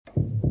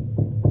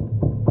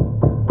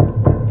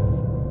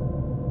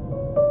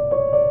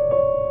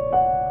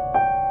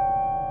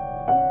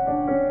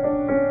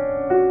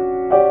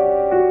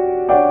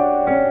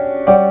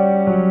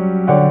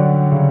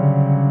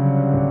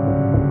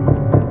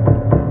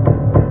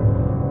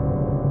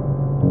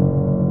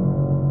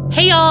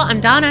I'm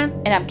Donna.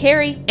 And I'm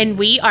Carrie. And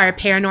we are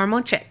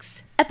Paranormal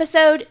Chicks.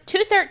 Episode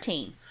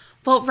 213.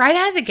 Well, right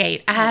out of the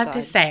gate, I have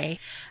to say,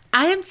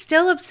 I am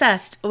still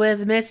obsessed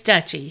with Miss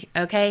Dutchie,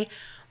 okay?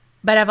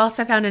 But I've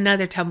also found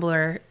another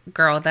Tumblr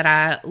girl that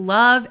I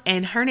love,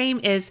 and her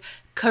name is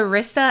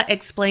Carissa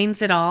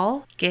Explains It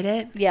All. Get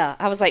it? Yeah,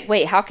 I was like,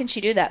 wait, how can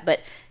she do that? But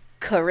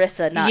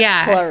Carissa, not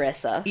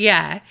Clarissa.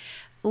 Yeah.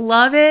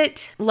 Love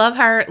it. Love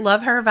her.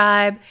 Love her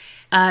vibe.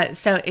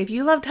 So if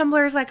you love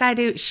Tumblrs like I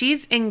do,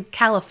 she's in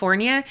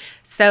California.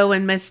 So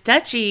when Miss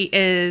Dutchie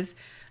is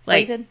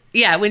sleeping?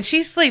 When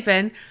she's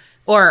sleeping,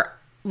 Miss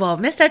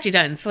Dutchie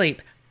doesn't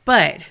sleep,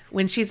 but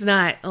when she's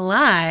not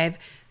live,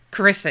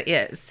 Carissa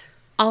is.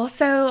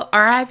 Also,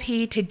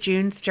 RIP to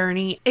June's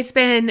Journey. It's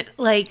been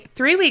like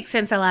 3 weeks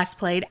since I last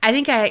played. I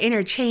think I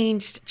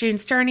interchanged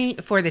June's Journey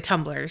for the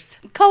Tumblrs.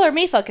 Color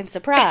me fucking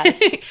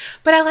surprised.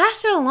 But I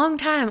lasted a long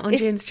time on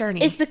June's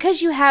Journey. It's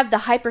because you have the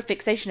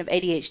hyperfixation of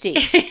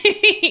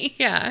ADHD.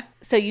 Yeah.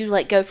 So you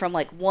like go from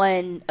like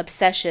one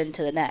obsession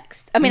to the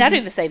next. I mean, I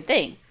do the same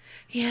thing.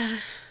 Yeah.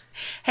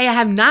 Hey, I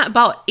have not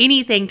bought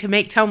anything to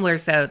make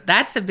Tumblrs though.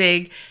 That's a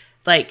big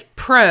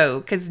pro,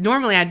 because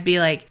normally I'd be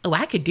like, oh,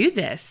 I could do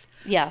this.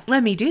 Yeah.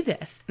 Let me do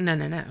this.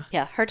 No.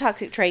 Yeah. Her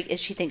toxic trait is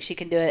she thinks she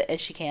can do it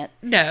and she can't.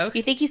 No.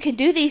 You think you can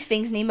do these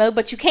things, Nemo,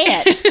 but you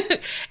can't.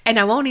 And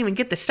I won't even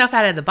get the stuff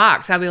out of the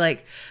box. I'll be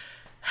like,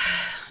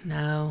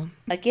 no.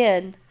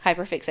 Again,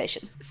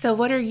 hyperfixation. So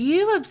what are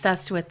you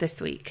obsessed with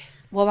this week?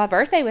 Well, my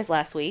birthday was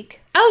last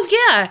week.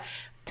 Oh, yeah.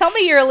 Tell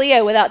me you're a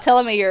Leo without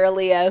telling me you're a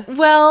Leo.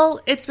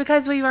 Well, it's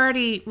because we've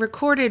already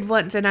recorded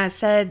once and I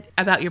said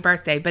about your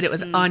birthday, but it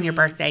was on your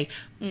birthday.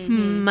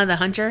 Mother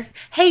Hunter.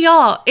 Hey,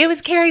 y'all, it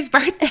was Carrie's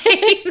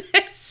birthday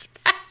this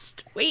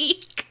past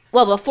week.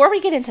 Well, before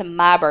we get into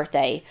my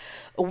birthday,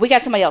 we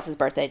got somebody else's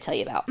birthday to tell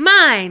you about.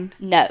 Mine.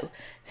 No.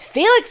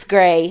 Felix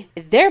Gray,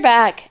 they're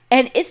back,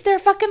 and it's their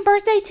fucking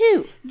birthday,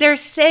 too. Their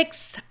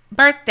 6th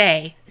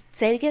birthday.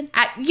 Say it again.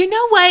 You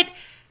know what?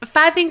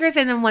 5 fingers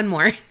and then one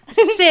more.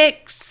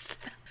 6.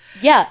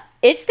 Yeah,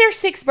 it's their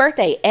 6th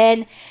birthday,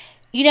 and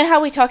you know how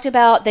we talked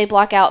about they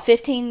block out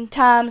 15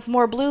 times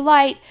more blue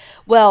light?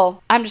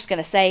 Well, I'm just going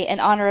to say, in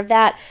honor of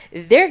that,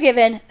 they're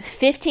giving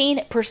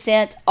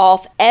 15%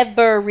 off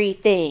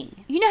everything.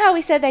 You know how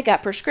we said they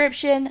got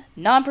prescription,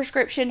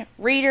 non-prescription,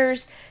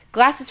 readers,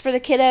 glasses for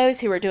the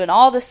kiddos who are doing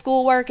all the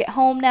schoolwork at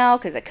home now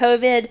because of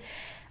COVID?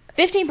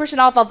 15%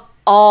 off of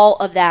all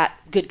of that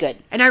good.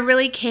 And I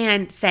really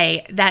can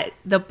say that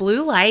the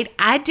blue light,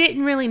 I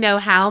didn't really know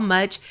how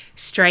much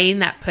strain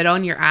that put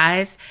on your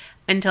eyes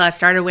until I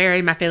started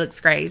wearing my Felix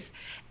Grays.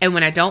 And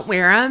when I don't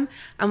wear them,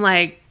 I'm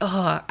like,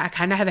 oh, I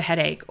kind of have a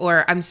headache,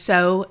 or I'm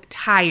so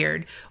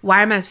tired.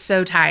 Why am I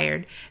so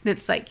tired? And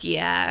it's like,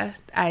 yeah,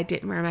 I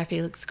didn't wear my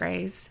Felix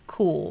Grays.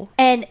 Cool.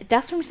 And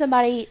that's from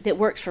somebody that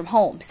works from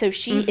home. So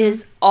she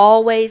is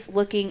always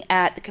looking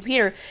at the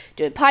computer,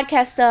 doing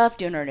podcast stuff,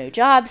 doing her new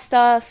job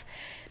stuff.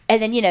 And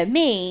then, you know,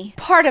 me,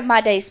 part of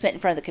my day is spent in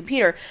front of the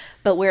computer,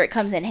 but where it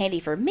comes in handy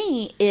for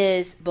me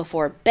is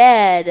before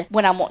bed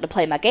when I'm wanting to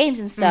play my games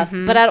and stuff,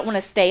 but I don't want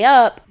to stay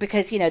up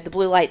because, you know, the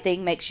blue light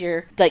thing makes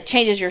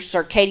changes your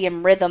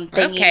circadian rhythm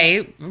thingies.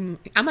 Okay,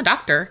 I'm a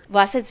doctor.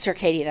 Well, I said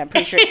circadian. I'm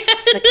pretty sure it's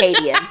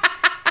circadian.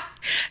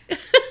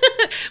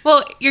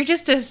 Well, you're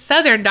just a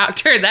Southern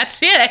doctor. That's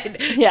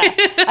it. Yeah.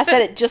 I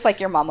said it just like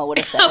your mama would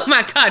have said Oh,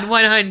 my God,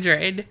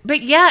 100.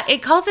 But yeah,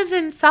 it causes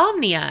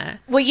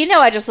insomnia. Well, you know,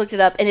 I just looked it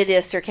up, and it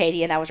is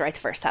circadian. I was right the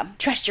first time.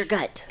 Trust your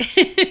gut.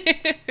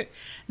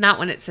 Not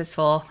when it says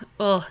full.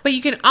 Ugh. But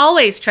you can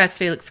always trust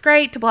Felix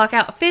Gray to block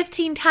out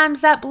 15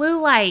 times that blue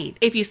light.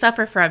 If you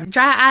suffer from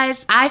dry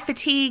eyes, eye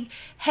fatigue,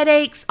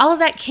 headaches, all of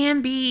that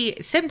can be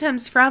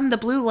symptoms from the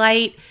blue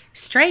light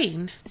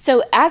strain.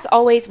 So as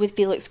always with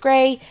Felix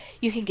Gray,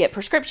 you can get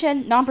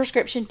prescription,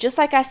 non-prescription, just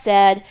like I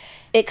said.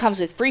 It comes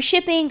with free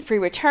shipping, free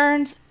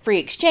returns, free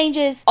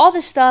exchanges, all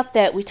the stuff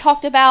that we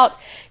talked about.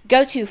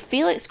 Go to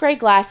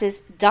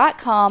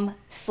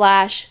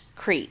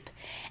felixgrayglasses.com/creep.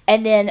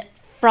 And then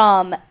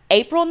from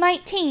April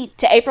 19th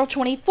to April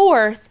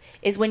 24th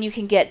is when you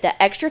can get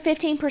the extra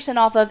 15%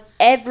 off of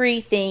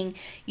everything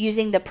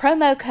using the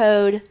promo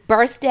code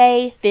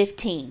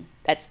birthday15.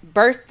 That's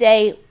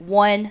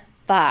birthday15.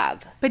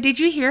 But did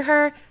you hear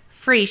her?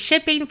 Free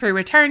shipping, free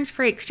returns,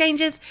 free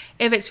exchanges.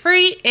 If it's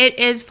free, it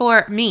is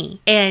for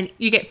me. And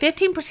you get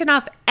 15%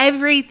 off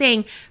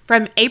everything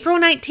from April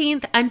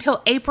 19th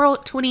until April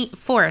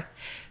 24th.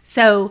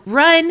 So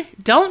run,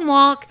 don't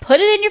walk. Put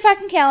it in your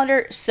fucking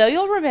calendar so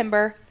you'll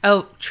remember.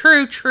 Oh,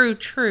 true.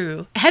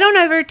 Head on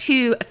over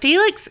to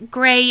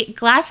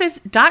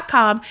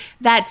felixgrayglasses.com.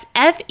 That's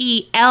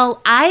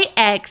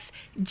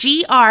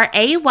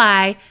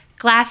FELIXGRAY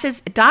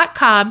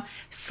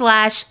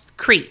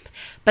glasses.com/creep.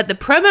 But the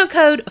promo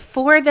code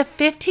for the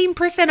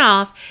 15%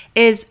 off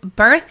is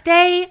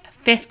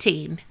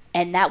birthday15.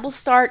 And that will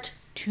start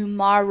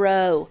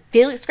tomorrow.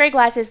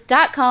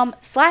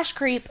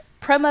 felixgrayglasses.com/creep.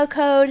 Promo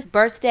code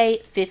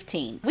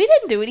birthday15. We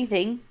didn't do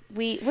anything.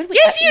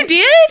 Yes, you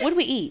did. What did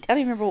we eat? I don't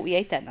even remember what we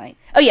ate that night.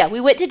 Oh, yeah. We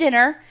went to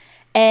dinner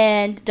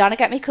And Donna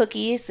got me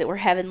cookies that were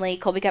heavenly.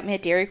 Colby got me a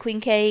Dairy Queen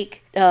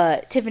cake.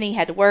 Tiffany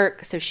had to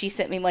work, so she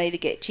sent me money to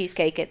get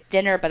cheesecake at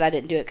dinner, but I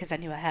didn't do it because I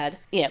knew I had,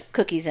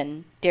 cookies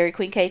and Dairy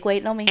Queen cake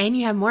waiting on me. And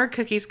you have more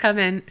cookies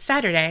coming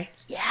Saturday.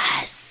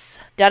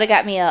 Yes. Donna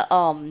got me a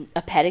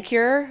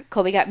pedicure.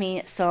 Colby got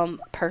me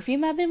some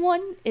perfume I've been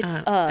wanting.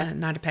 It's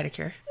not a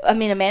pedicure. I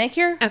mean a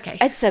manicure. Okay.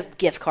 It's a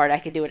gift card. I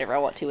can do whatever I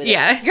want to with it.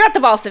 Yeah. You're not the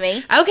boss of me.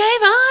 Okay,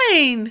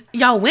 fine.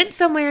 Y'all went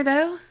somewhere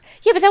though.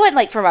 Yeah, but that wasn't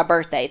like for my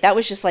birthday. That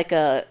was just like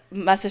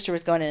my sister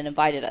was going and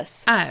invited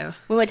us. Oh.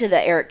 We went to the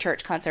Eric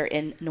Church concert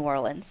in New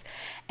Orleans.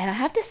 And I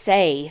have to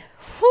say,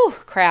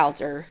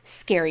 crowds are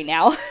scary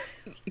now.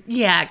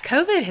 Yeah,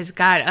 COVID has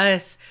got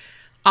us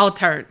all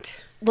turned.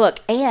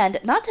 Look, and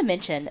not to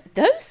mention,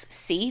 those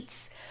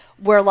seats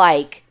were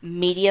like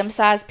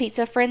medium-sized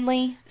pizza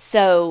friendly.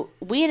 So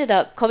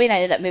Colby and I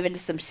ended up moving to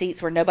some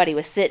seats where nobody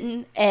was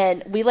sitting,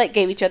 and we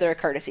gave each other a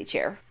courtesy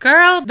chair.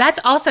 Girl, that's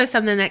also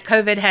something that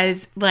COVID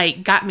has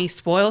got me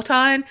spoiled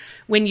on.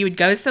 When you would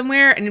go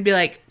somewhere and it'd be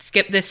like,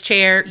 skip this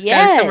chair,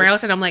 Yes. go somewhere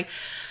else. And I'm like,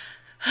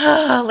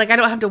 I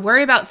don't have to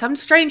worry about some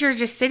stranger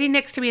just sitting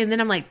next to me. And then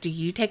I'm like, do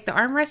you take the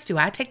armrest? Do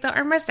I take the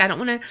armrest? I don't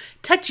want to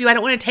touch you. I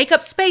don't want to take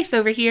up space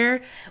over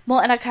here. Well,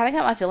 and I kind of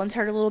got my feelings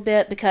hurt a little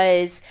bit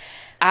because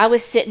I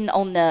was sitting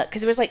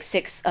because there was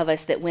 6 of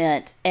us that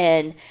went,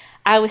 and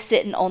I was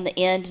sitting on the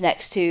end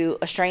next to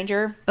a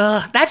stranger.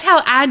 Ugh, that's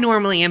how I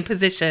normally am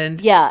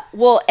positioned. Yeah,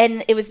 well,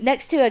 and it was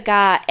next to a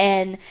guy,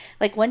 and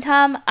one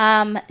time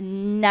I'm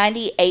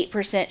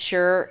 98%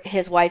 sure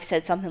his wife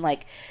said something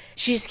like,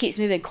 she just keeps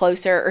moving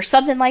closer or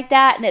something like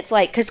that, and it's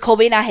because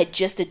Colby and I had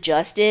just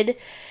adjusted,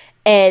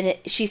 and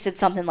she said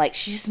something like,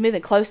 she's just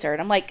moving closer,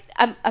 and I'm like,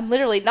 I'm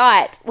literally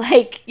not, so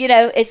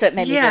it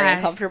made me very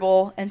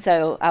uncomfortable, and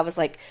so I was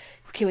like,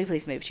 can we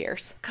please move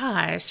chairs?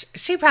 Gosh,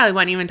 she probably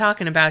wasn't even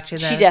talking about you,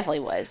 though. She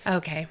definitely was.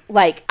 Okay.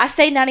 I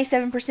say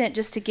 97%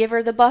 just to give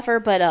her the buffer,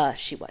 but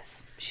she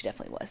was. She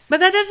definitely was.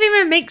 But that doesn't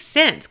even make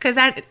sense, because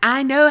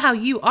I know how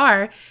you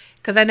are,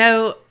 because I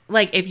know,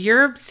 if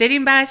you're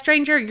sitting by a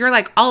stranger, you're,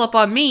 all up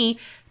on me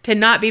to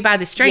not be by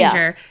the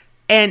stranger. Yeah.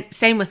 And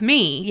same with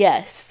me.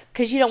 Yes.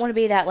 Because you don't want to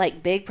be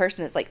that, big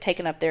person that's,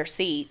 taking up their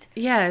seat.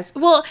 Yes.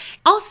 Well,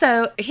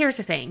 also, here's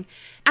the thing.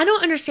 I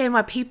don't understand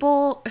why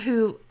people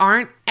who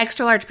aren't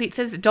extra large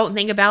pizzas don't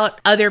think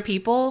about other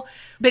people.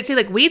 But see,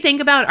 we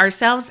think about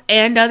ourselves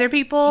and other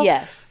people.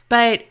 Yes.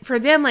 But for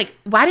them,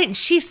 why didn't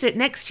she sit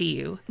next to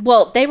you?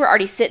 Well, they were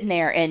already sitting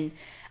there, and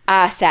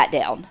I sat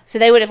down. So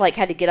they would have,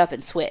 had to get up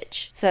and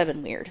switch. So that would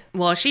have been weird.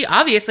 Well, she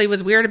obviously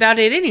was weird about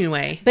it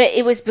anyway. But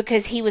it was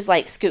because he was,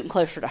 scooting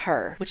closer to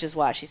her, which is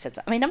why she said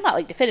so. I mean, I'm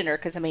not, defending her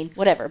because,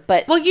 whatever.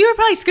 But well, you were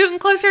probably scooting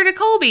closer to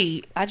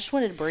Colby. I just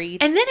wanted to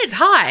breathe. And then it's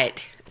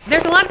hot.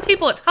 There's a lot of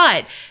people it's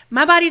hot.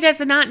 My body does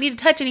not need to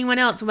touch anyone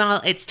else while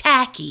it's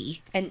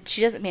tacky. And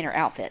she doesn't mean her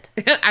outfit.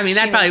 I mean,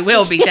 that probably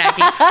will be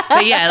tacky.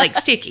 But yeah,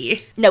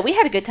 sticky. No, we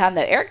had a good time,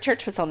 though. Eric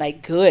Church puts on a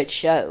good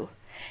show.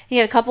 He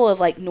had a couple of,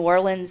 New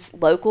Orleans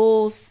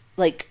locals,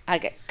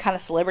 kind of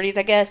celebrities,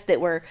 I guess,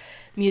 that were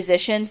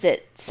musicians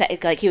that,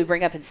 he would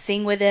bring up and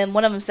sing with him.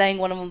 One of them sang,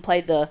 one of them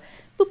played the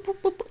boop,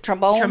 boop, boop, boop,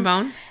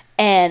 trombone.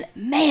 And,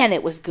 man,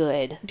 it was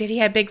good. Did he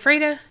have Big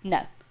Frida?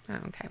 No. Oh,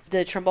 okay.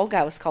 The trombone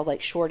guy was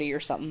called Shorty or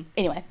something.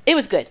 Anyway, it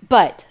was good,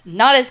 but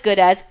not as good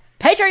as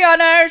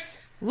Patreoners.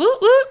 Woot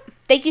woot.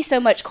 Thank you so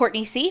much,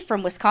 Courtney C.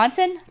 from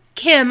Wisconsin,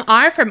 Kim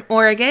R. from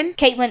Oregon,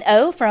 Caitlin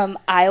O. from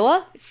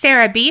Iowa,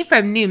 Sarah B.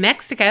 from New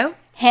Mexico,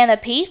 Hannah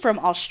P. from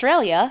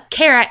Australia,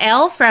 Kara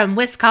L. from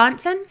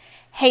Wisconsin,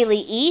 Haley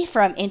E.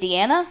 from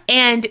Indiana,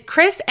 and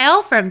Chris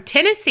L. from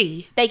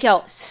Tennessee. Thank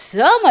y'all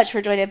so much for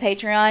joining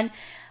Patreon.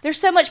 There's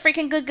so much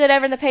freaking good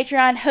over in the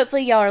Patreon.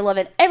 Hopefully y'all are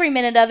loving every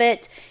minute of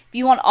it. If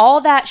you want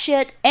all that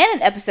shit and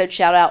an episode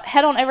shout out,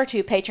 head on over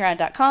to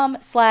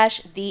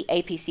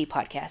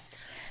patreon.com/theapcpodcast.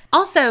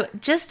 Also,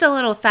 just a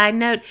little side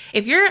note,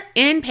 if you're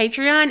in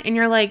Patreon and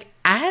you're like,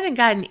 I haven't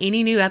gotten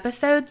any new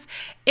episodes,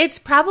 it's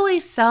probably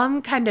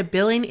some kind of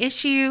billing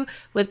issue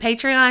with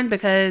Patreon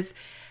because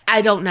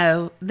I don't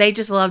know. They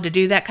just love to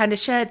do that kind of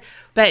shit.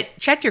 But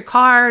check your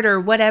card or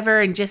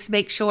whatever and just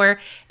make sure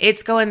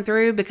it's going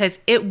through because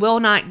it will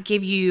not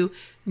give you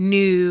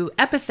new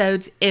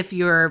episodes if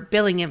your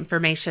billing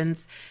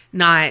information's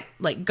not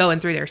going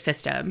through their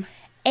system.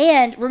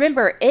 And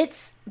remember,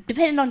 it's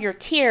depending on your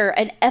tier,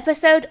 an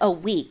episode a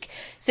week.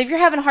 So if you're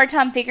having a hard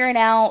time figuring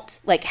out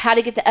how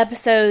to get the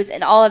episodes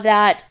and all of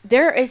that,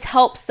 there is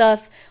help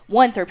stuff,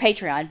 1, through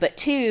Patreon, but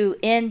 2,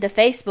 in the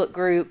Facebook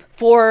group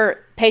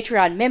for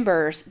Patreon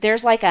members,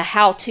 there's a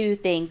how-to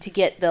thing to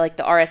get the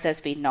RSS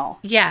feed and all.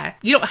 Yeah,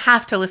 you don't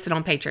have to listen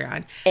on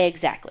Patreon.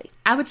 Exactly.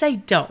 I would say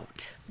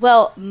don't.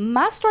 Well,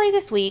 my story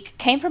this week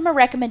came from a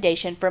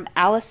recommendation from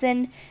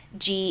Allison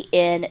G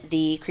in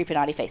the Creepy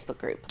Naughty Facebook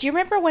group. Do you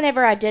remember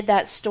whenever I did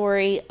that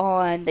story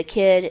on the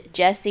kid,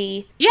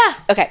 Jesse? Yeah.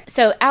 Okay,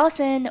 so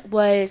Allison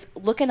was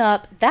looking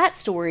up that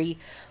story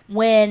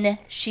when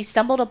she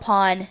stumbled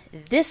upon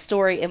this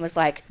story and was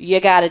like, you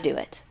gotta do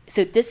it.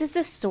 So this is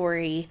the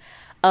story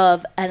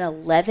of an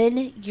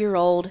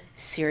 11-year-old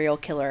serial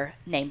killer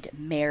named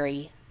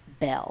Mary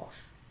Bell.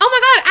 Oh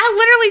my God, I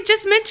literally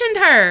just mentioned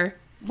her.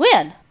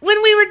 When?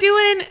 When we were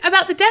doing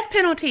about the death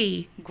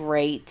penalty.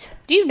 Great.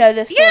 Do you know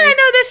this story? Yeah, I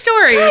know this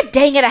story. God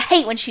dang it, I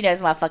hate when she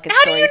knows my fucking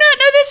How stories. do you not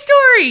know this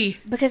story?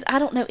 Because I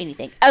don't know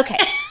anything. Okay.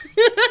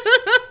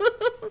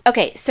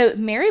 Okay, so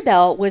Mary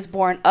Bell was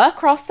born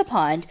across the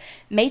pond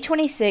May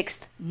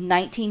 26th,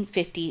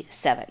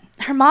 1957.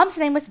 Her mom's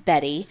name was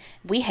Betty.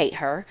 We hate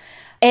her.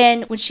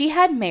 And when she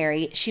had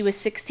Mary, she was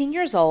 16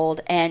 years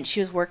old and she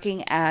was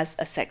working as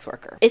a sex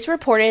worker. It's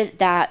reported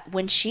that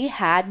when she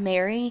had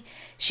Mary,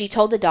 she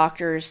told the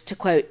doctors to,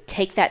 quote,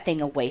 take that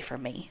thing away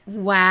from me.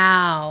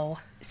 Wow.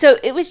 So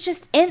it was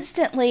just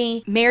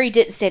instantly, Mary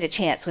didn't stand a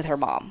chance with her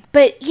mom.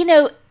 But, you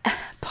know,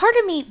 part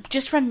of me,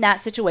 just from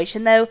that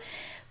situation though,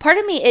 part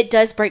of me, it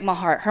does break my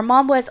heart. Her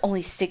mom was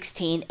only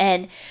 16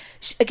 and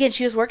again,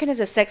 she was working as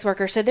a sex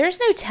worker, so there's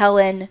no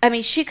telling. I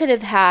mean, she could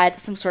have had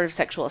some sort of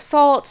sexual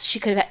assaults. She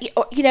could have had,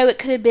 you know, it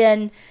could have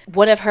been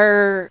one of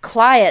her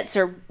clients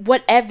or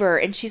whatever.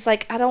 And she's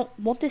like, I don't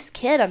want this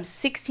kid. I'm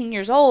 16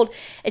 years old.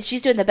 And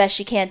she's doing the best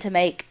she can to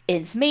make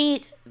ends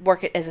meet,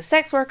 work as a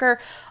sex worker,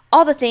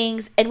 all the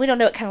things. And we don't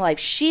know what kind of life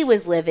she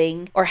was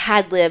living or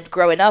had lived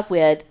growing up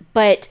with,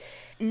 but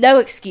no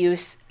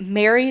excuse,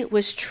 Mary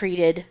was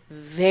treated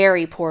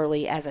very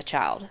poorly as a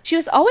child. She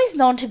was always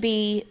known to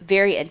be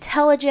very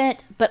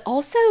intelligent, but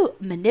also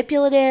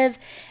manipulative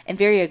and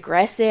very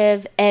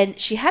aggressive, and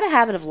she had a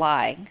habit of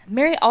lying.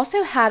 Mary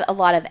also had a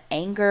lot of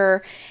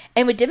anger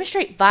and would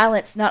demonstrate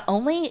violence not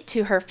only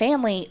to her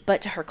family,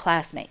 but to her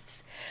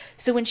classmates.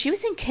 So when she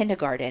was in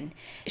kindergarten,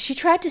 she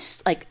tried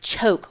to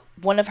choke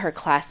one of her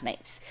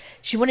classmates.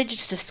 She wanted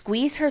just to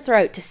squeeze her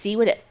throat to see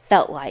what it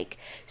felt like.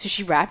 So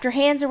she wrapped her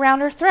hands around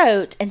her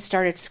throat and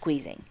started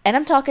squeezing. And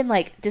I'm talking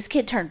like this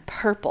kid turned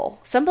purple.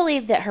 Some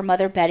believe that her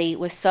mother Betty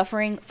was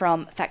suffering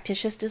from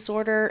factitious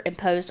disorder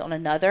imposed on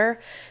another,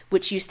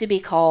 which used to be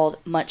called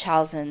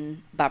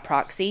Munchausen by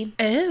proxy.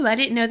 Oh, I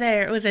didn't know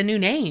that it was a new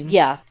name.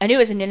 Yeah, I knew it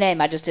was a new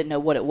name. I just didn't know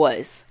what it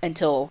was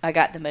until I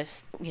got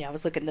I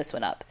was looking this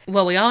one up.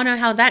 Well, we all know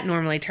how that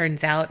normally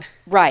turns out.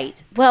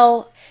 Right.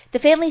 Well, the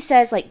family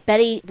says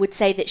Betty would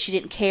say that she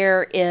didn't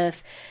care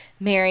if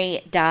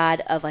Mary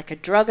died of a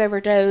drug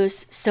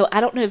overdose. So I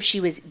don't know if she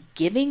was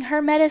giving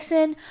her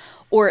medicine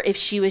or if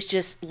she was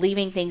just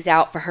leaving things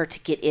out for her to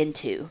get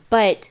into.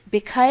 But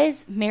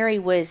because Mary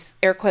was,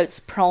 air quotes,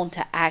 prone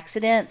to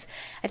accidents,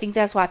 I think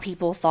that's why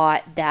people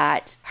thought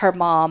that her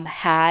mom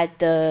had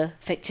the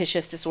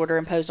fictitious disorder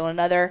imposed on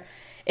another.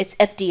 It's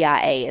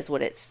FDIA is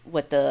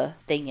what the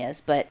thing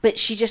is. But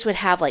she just would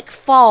have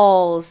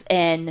falls,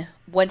 and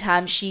one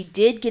time she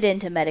did get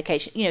into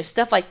medication,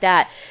 stuff like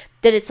that.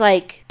 That it's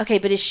okay,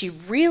 but is she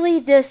really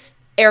this,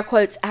 air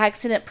quotes,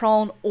 accident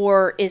prone,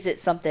 or is it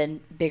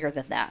something bigger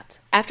than that?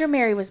 After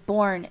Mary was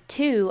born,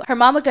 too, her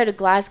mom would go to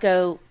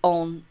Glasgow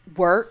on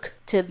work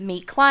to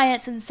meet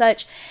clients and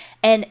such,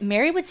 and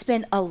Mary would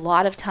spend a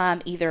lot of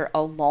time either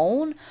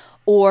alone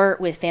or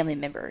with family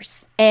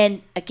members.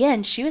 And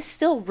again, she was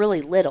still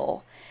really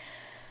little.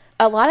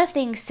 A lot of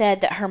things said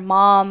that her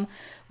mom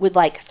would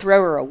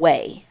throw her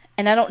away.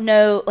 And I don't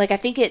know, I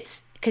think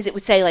it's because it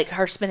would say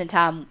her spending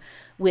time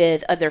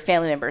with other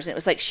family members. And it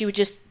was she would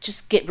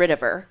just get rid of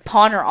her,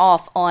 pawn her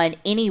off on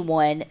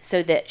anyone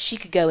so that she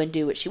could go and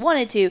do what she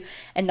wanted to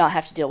and not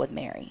have to deal with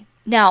Mary.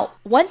 Now,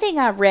 one thing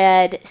I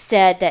read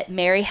said that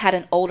Mary had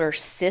an older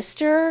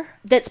sister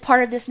that's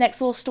part of this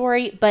next little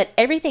story, but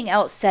everything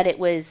else said it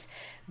was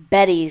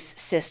Betty's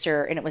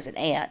sister and it was an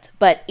aunt.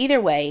 But either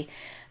way,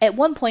 at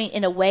one point,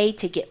 in a way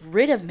to get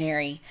rid of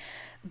Mary,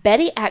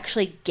 Betty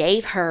actually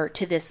gave her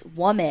to this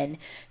woman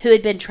who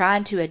had been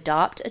trying to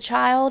adopt a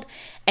child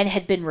and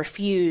had been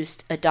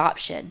refused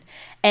adoption.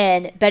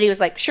 And Betty was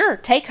like, sure,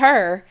 take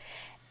her.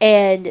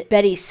 And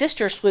Betty's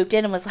sister swooped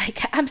in and was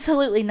like,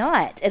 absolutely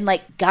not. And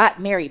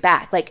got Mary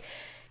back.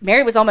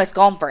 Mary was almost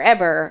gone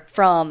forever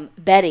from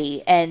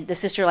Betty, and the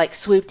sister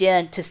swooped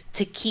in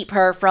to keep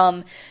her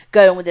from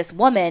going with this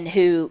woman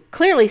who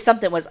clearly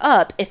something was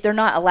up if they're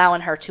not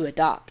allowing her to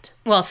adopt.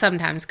 Well,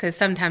 sometimes, because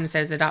sometimes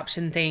those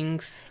adoption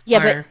things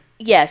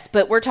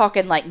but we're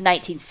talking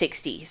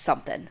 1960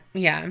 something.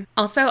 Yeah.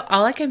 Also,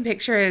 all I can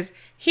picture is,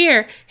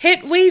 here,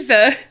 hit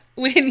Weezer.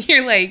 When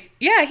you're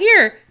yeah,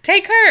 here,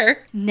 take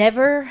her.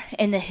 Never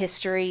in the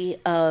history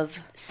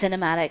of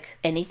cinematic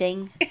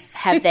anything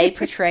have they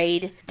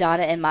portrayed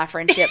Donna and my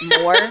friendship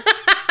more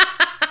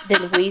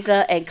than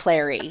Weezer and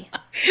Clary.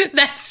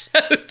 That's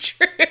so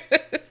true.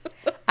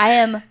 I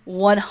am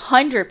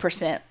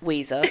 100%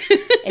 Weezer,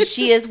 and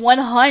she is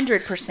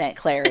 100%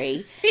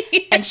 Clary,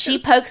 and she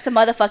pokes the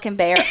motherfucking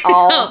bear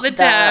all the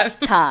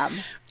time.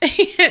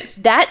 Yes.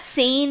 That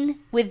scene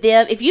with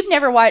them, if you've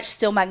never watched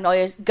Still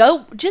Magnolias,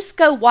 go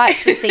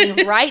watch the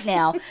scene right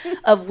now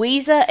of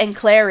Weezer and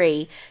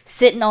Clary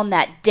sitting on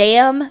that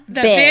damn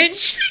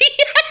bench.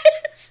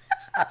 Yes.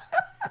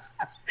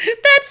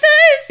 That's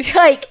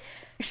us.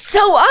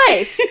 So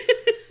us.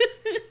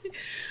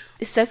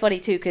 It's so funny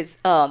too because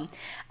I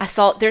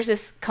saw there's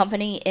this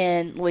company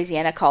in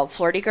Louisiana called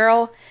Flirty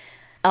Girl,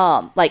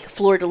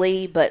 Fleur de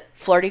Lis, but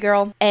Flirty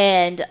Girl,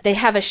 and they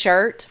have a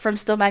shirt from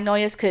Still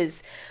Magnolias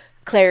because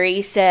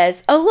Clarice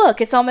says, oh,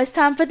 look, it's almost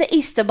time for the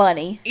Easter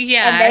Bunny.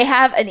 Yeah. And they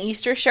have an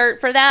Easter shirt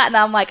for that. And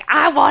I'm like,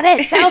 I want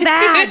it so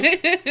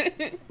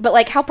bad. But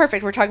like, how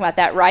perfect we're talking about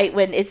that, right?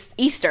 When it's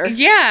Easter.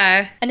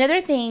 Yeah.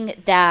 Another thing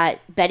that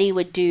Betty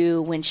would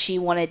do when she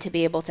wanted to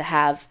be able to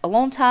have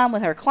alone time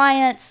with her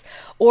clients,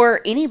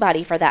 or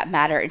anybody for that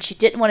matter, and she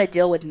didn't want to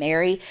deal with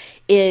Mary,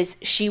 is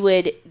she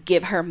would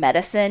give her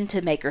medicine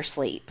to make her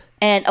sleep.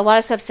 And a lot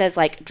of stuff says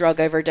like drug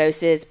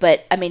overdoses,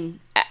 but I mean,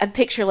 I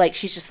picture like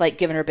she's just like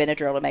giving her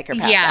Benadryl to make her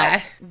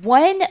pass out.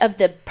 One of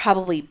the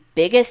probably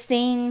biggest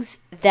things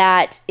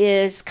that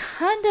is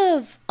kind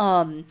of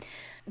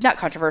not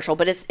controversial,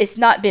 but it's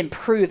not been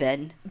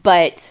proven,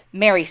 but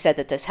Mary said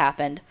that this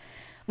happened.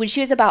 When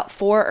she was about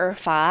 4 or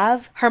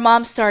 5, her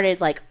mom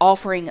started like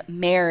offering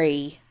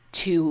Mary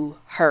to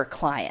her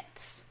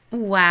clients.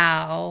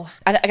 Wow.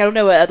 I don't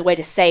know another way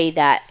to say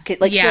that.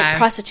 Like, she like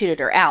prostituted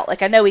her out.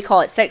 Like, I know we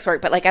call it sex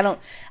work, but like, I don't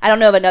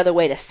know of another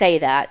way to say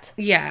that.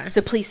 Yeah.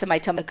 So please,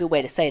 somebody tell me a good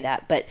way to say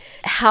that. But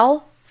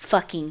how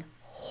fucking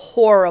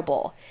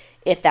horrible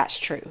if that's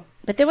true.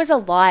 But there was a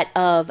lot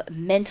of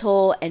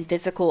mental and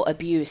physical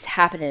abuse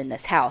happening in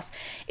this house.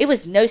 It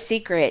was no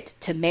secret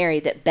to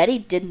Mary that Betty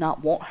did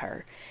not want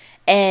her.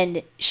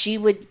 And she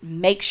would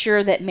make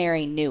sure that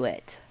Mary knew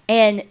it.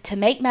 And to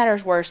make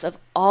matters worse of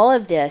all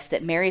of this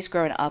that Mary's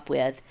grown up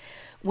with,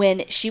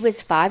 when she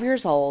was 5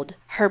 years old,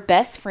 her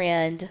best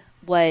friend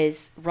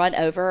was run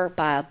over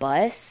by a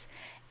bus,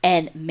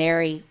 and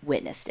Mary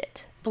witnessed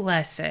it.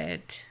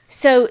 Blessed.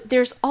 So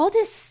there's all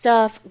this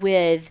stuff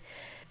with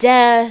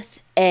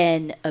death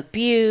and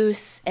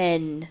abuse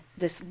and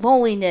this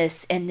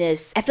loneliness and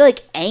this, I feel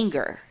like,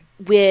 anger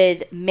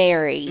with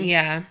Mary.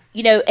 Yeah.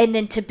 You know, and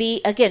then to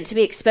be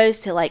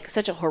exposed to like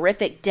such a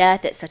horrific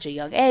death at such a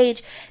young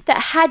age, that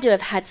had to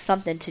have had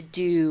something to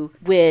do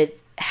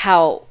with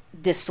how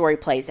this story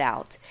plays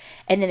out.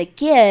 And then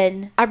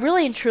again, I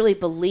really and truly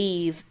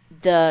believe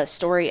the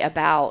story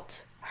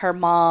about her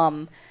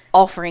mom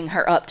offering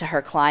her up to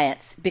her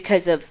clients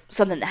because of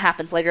something that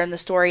happens later in the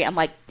story. I'm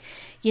like,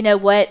 you know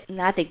what?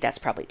 I think that's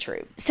probably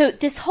true. So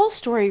this whole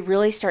story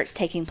really starts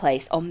taking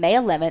place on May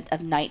 11th of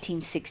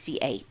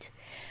 1968.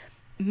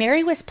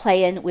 Mary was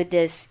playing with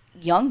this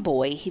young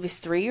boy. He was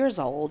 3 years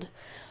old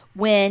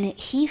when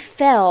he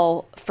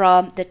fell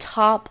from the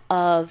top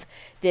of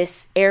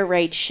this air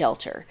raid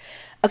shelter.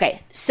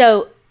 Okay,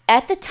 so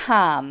at the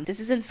time,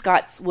 this is in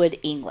Scotswood,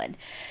 England.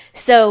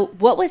 So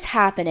what was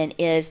happening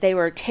is they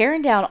were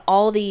tearing down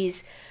all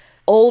these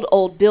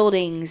old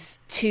buildings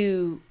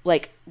to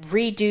like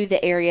redo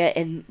the area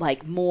in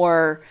like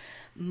more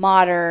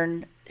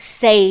modern,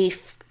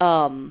 safe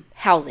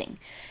housing.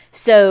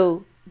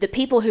 So the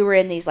people who were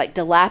in these like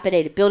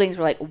dilapidated buildings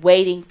were like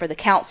waiting for the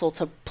council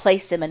to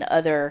place them in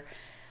other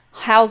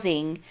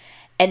housing,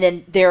 and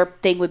then their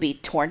thing would be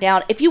torn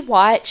down. If you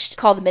watched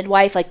Call the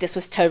Midwife, like this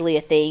was totally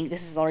a thing.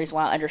 This is the only reason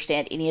why I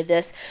understand any of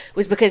this,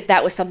 was because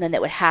that was something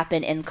that would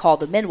happen in Call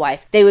the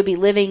Midwife. They would be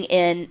living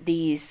in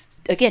these,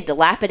 again,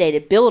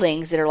 dilapidated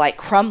buildings that are like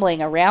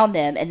crumbling around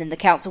them, and then the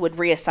council would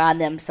reassign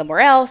them somewhere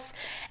else,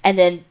 and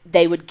then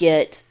they would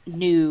get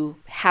new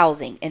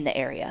housing in the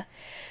area.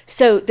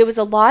 So there was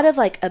a lot of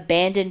like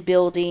abandoned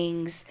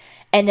buildings.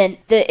 And then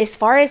as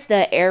far as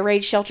the air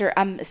raid shelter,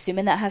 I'm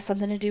assuming that has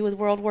something to do with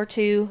World War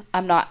II.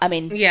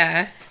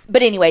 Yeah.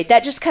 But anyway,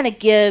 that just kind of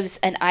gives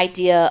an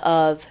idea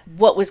of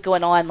what was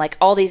going on, like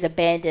all these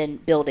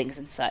abandoned buildings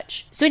and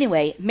such. So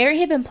anyway, Mary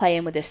had been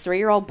playing with this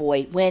 3-year-old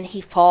boy when he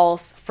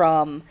falls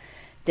from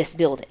this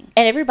building.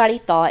 And everybody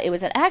thought it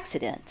was an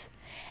accident.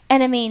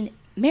 And I mean,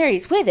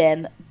 Mary's with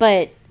him,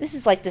 but this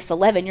is like this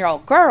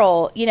 11-year-old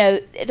girl, you know,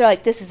 they're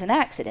like, this is an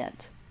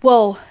accident.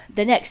 Well,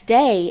 the next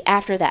day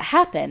after that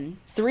happened,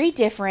 3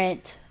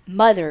 different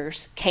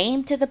mothers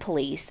came to the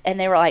police and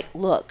they were like,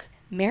 look,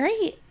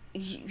 Mary,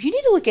 you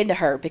need to look into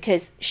her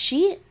because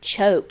she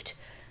choked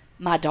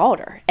my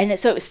daughter. And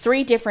so it was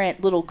 3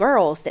 different little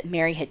girls that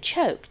Mary had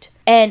choked.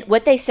 And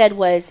what they said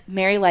was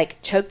Mary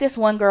like choked this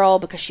one girl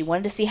because she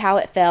wanted to see how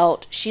it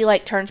felt. She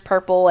like turns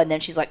purple and then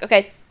she's like,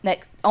 okay,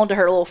 next on to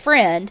her little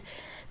friend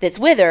that's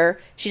with her.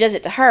 She does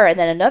it to her, and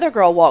then another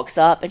girl walks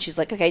up and she's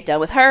like, okay, done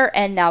with her,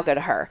 and now go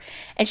to her.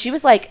 And she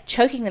was like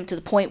choking them to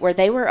the point where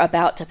they were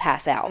about to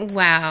pass out.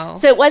 Wow.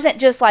 So it wasn't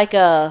just like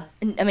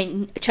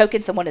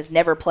choking someone is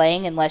never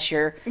playing unless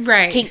you're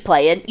kink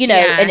playing, you know,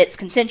 and it's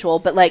consensual,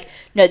 but like,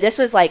 no, this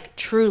was like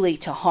truly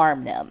to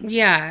harm them.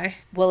 Yeah.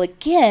 Well,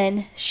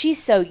 again,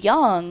 she's so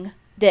young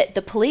that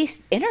the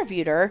police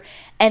interviewed her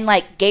and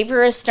like gave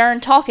her a stern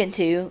talking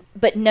to,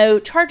 but no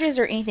charges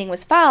or anything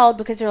was filed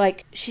because they're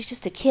like, she's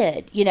just a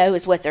kid, you know,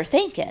 is what they're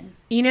thinking.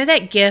 You know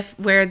that gif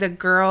where the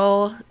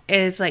girl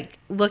is like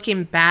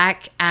looking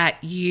back at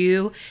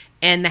you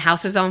and the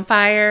house is on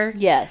fire?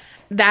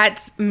 Yes.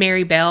 That's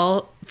Mary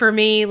Bell for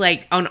me,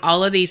 like on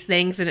all of these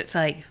things. And it's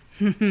like,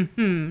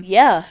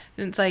 yeah.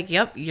 And it's like,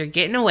 yep, you're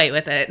getting away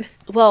with it.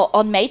 Well,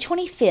 on May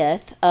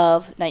 25th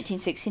of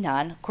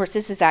 1969, of course,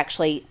 this is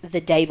actually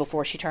the day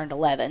before she turned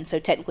 11. So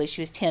technically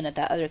she was 10 at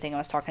that other thing I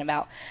was talking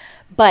about.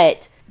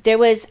 But there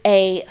was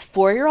a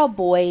 4-year-old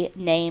boy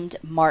named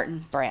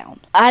Martin Brown.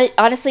 I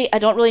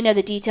don't really know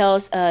the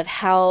details of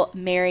how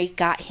Mary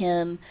got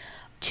him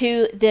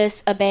to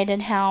this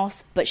abandoned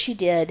house, but she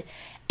did,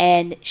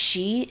 and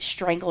she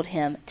strangled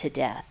him to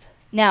death.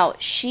 Now,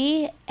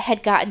 she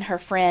had gotten her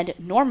friend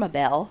Norma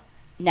Bell.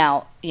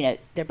 Now,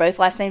 they're both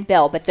last name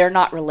Bell, but they're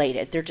not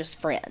related. They're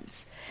just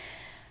friends.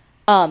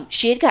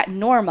 She had got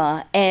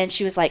Norma, and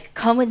she was like,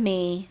 come with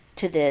me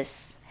to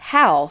this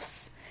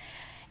house.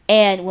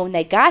 And when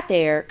they got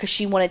there, because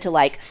she wanted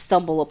to,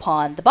 stumble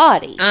upon the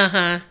body.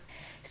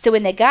 So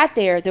when they got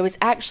there, there was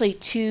actually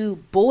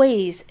 2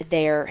 boys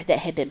there that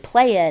had been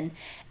playing,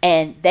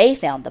 and they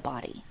found the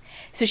body.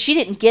 So she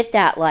didn't get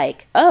that,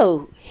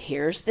 oh,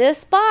 here's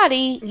this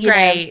body.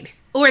 Right.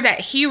 Or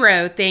that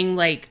hero thing,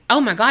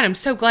 oh my God, I'm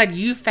so glad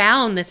you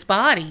found this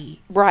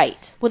body.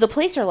 Right. Well, the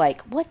police are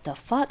like, what the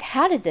fuck?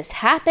 How did this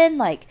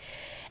happen?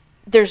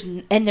 There's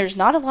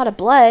not a lot of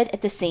blood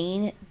at the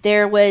scene.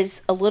 There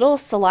was a little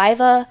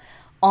saliva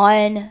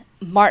on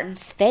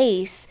Martin's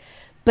face,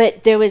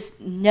 but there was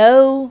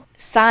no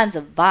signs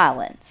of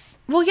violence.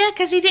 Well, yeah,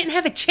 because he didn't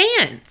have a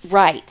chance.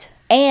 Right.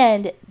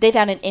 And they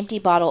found an empty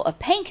bottle of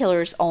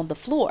painkillers on the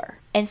floor.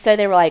 And so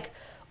they were like,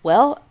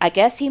 well, I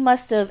guess he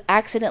must have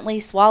accidentally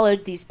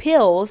swallowed these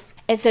pills.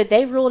 And so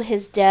they ruled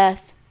his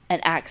death an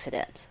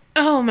accident.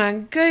 Oh, my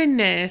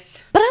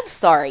goodness. But I'm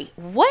sorry.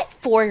 What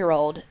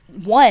 4-year-old,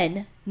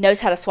 1,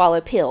 knows how to swallow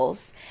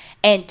pills,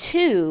 and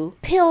 2,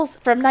 pills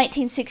from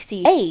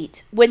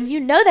 1968 when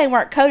they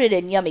weren't coated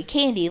in yummy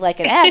candy like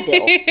an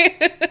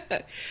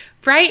Advil?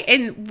 Right?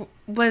 And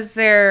was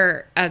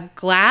there a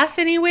glass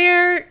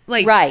anywhere?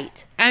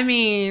 Right. I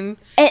mean,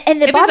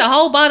 and if it's a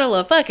whole bottle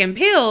of fucking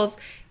pills,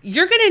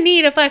 you're going to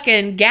need a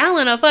fucking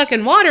gallon of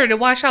fucking water to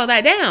wash all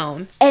that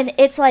down. And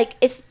and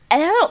I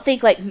don't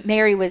think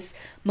Mary was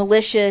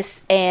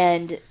malicious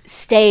and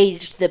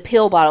staged the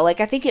pill bottle. I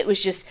think it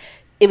was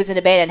an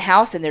abandoned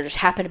house and there just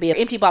happened to be an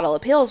empty bottle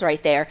of pills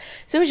right there.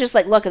 So it was just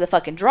luck of the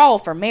fucking draw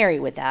for Mary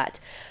with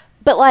that.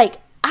 But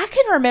I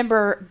can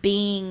remember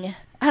being,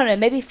 I don't know,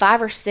 maybe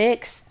 5 or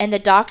 6, and the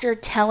doctor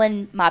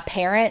telling my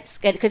parents,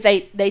 because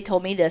they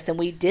told me this and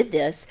we did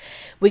this,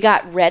 we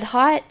got Red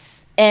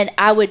Hots and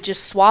I would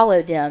just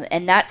swallow them,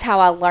 and that's how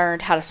I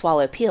learned how to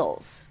swallow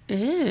pills.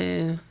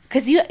 Ew.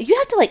 Because you have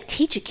to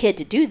teach a kid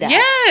to do that.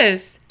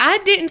 Yes. I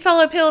didn't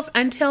swallow pills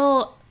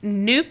until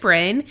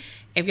Nuprin.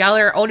 If y'all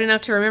are old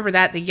enough to remember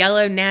that, the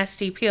yellow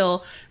nasty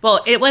pill.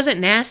 Well, it wasn't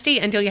nasty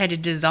until you had to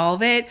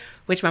dissolve it,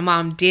 which my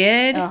mom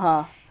did.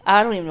 I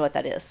don't even know what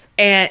that is.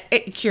 And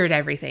it cured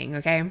everything,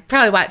 okay?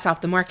 Probably why it's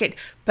off the market.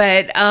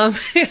 But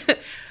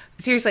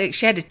seriously,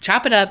 she had to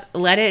chop it up,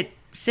 let it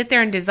sit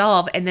there and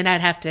dissolve, and then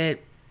I'd have to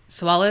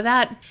swallow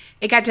that.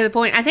 It got to the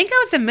point, I think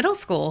I was in middle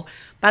school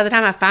by the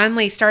time I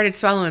finally started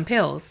swallowing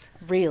pills.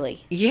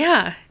 Really?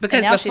 Yeah.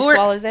 Because and now she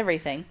swallows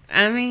everything.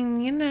 I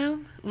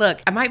mean,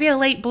 look, I might be a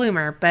late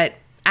bloomer, but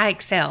I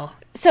excel.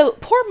 So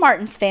poor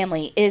Martin's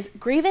family is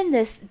grieving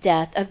this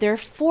death of their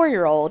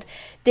 4-year-old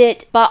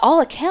that, by all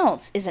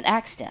accounts, is an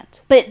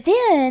accident. But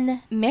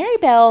then Mary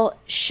Bell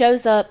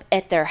shows up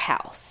at their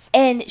house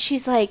and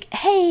she's like,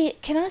 hey,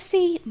 can I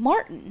see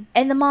Martin?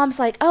 And the mom's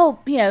like, oh,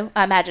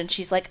 I imagine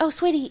she's like, oh,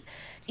 sweetie,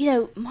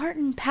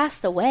 Martin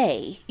passed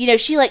away.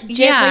 She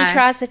gently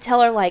tries to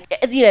tell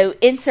her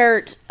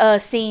insert a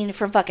scene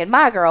from fucking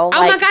My Girl.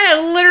 Oh my God,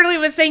 I literally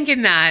was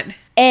thinking that.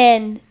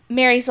 And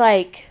Mary's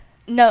like,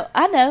 no,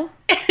 I know.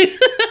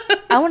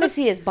 I want to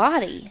see his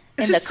body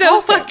in the coffin.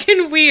 So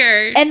fucking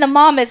weird. And the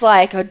mom is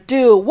like,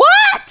 do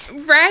what?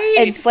 Right?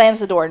 And slams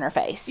the door in her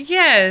face.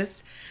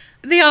 Yes.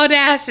 The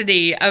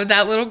audacity of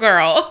that little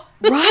girl.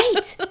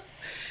 Right.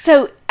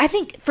 So I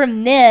think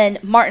from then,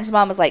 Martin's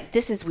mom was like,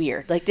 this is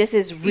weird. This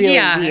is really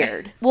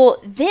weird.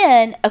 Well,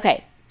 then,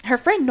 okay, her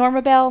friend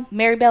Norma Bell,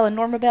 Mary Bell and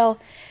Norma Bell,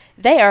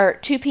 they are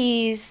 2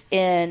 peas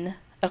in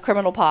a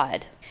criminal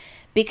pod.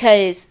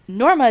 Because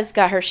Norma's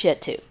got her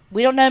shit too.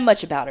 We don't know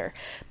much about her.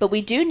 But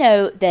we do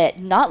know that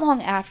not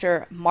long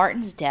after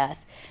Martin's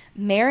death,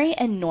 Mary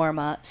and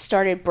Norma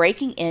started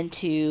breaking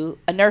into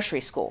a nursery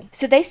school.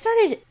 So they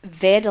started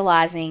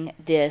vandalizing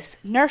this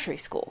nursery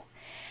school.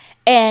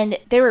 And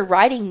they were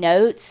writing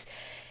notes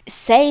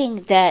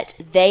saying that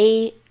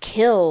they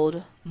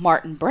killed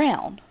Martin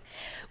Brown.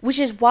 Which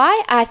is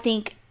why I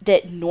think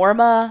that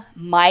Norma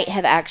might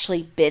have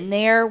actually been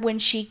there when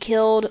she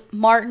killed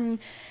Martin,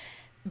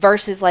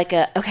 versus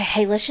okay,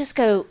 hey, let's just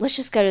go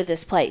to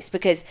this place,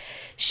 because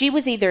she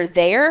was either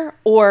there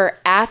or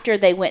after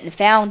they went and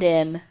found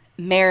him,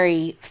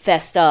 Mary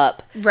fessed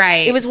up.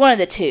 Right. It was one of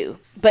the two.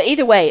 But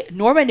either way,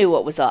 Norma knew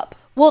what was up.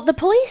 Well, the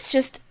police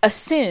just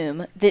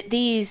assume that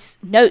these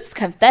notes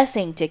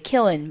confessing to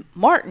killing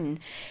Martin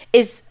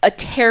is a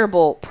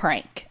terrible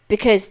prank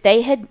because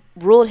they had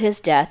ruled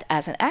his death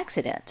as an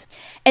accident.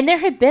 And there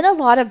had been a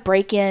lot of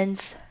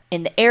break-ins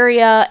in the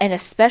area, and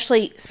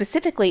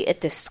specifically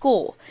at this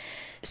school.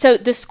 So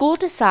the school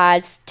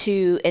decides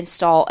to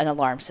install an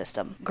alarm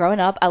system. Growing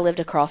up, I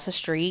lived across the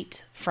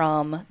street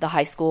from the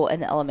high school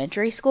and the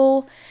elementary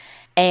school,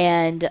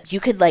 and you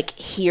could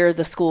hear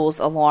the school's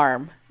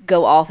alarm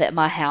go off at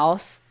my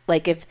house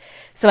like if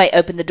somebody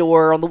opened the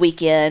door on the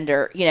weekend,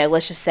 or, you know,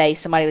 let's just say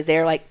somebody was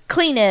there like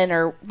cleaning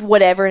or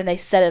whatever and they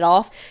set it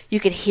off, you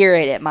could hear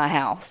it at my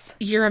house.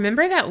 You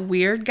remember that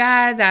weird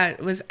guy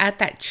that was at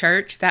that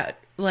church that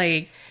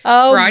like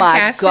Oh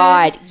broadcasted? my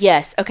God.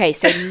 Yes. Okay.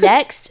 So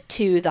next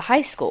to the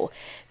high school,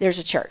 there's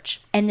a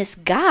church, and this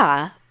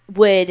guy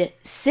would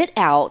sit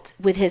out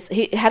with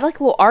he had like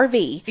a little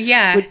RV.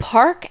 Yeah. Would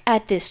park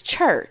at this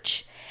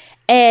church,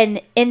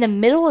 and in the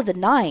middle of the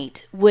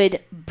night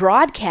would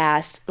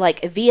broadcast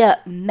like via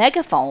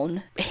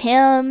megaphone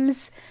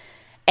hymns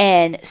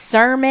and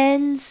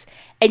sermons.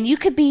 And you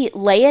could be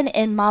laying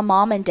in my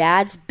mom and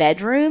dad's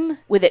bedroom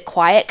with it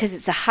quiet because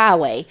it's a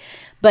highway.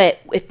 But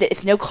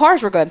if no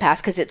cars were going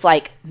past because it's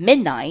like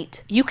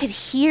midnight, you could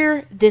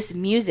hear this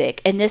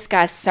music and this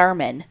guy's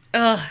sermon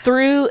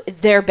through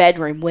their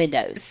bedroom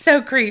windows.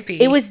 So creepy.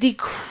 It was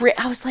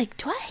I was like,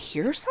 do I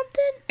hear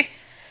something?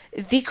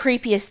 The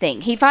creepiest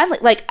thing. He finally,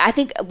 like, I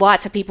think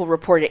lots of people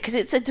reported it because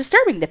it's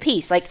disturbing the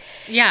peace. Like,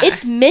 yeah,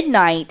 it's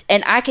midnight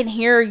and I can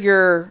hear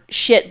your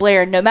shit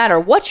blaring no matter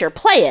what you're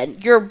playing.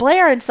 You're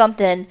blaring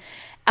something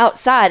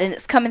outside and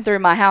it's coming through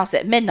my house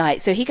at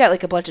midnight. So he got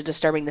like a bunch of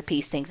disturbing the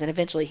peace things and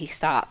eventually he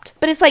stopped.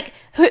 But it's like,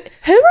 who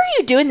are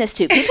you doing this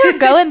to? People are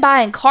going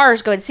by in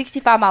cars going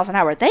 65 miles an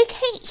hour. They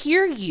can't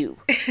hear you.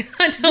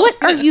 What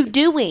are you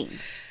doing?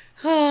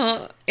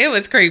 Oh, it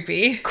was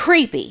creepy.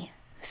 Creepy.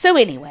 So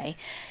anyway,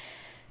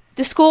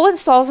 the school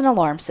installs an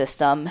alarm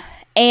system,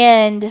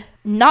 and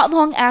not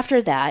long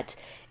after that,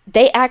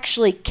 they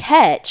actually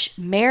catch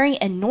Mary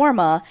and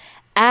Norma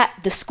at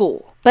the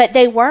school. But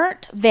they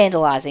weren't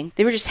vandalizing.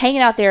 They were just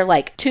hanging out there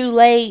like too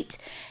late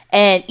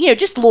and, you know,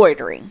 just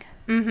loitering.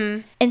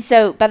 Mm-hmm. And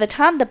so by the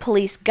time the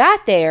police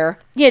got there,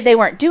 you know, they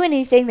weren't doing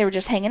anything. They were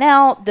just hanging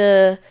out.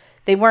 They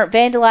weren't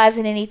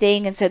vandalizing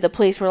anything. And so the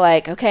police were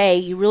like, okay,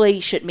 you really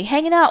shouldn't be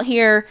hanging out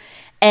here.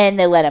 And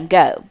they let them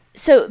go.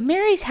 So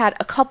Mary's had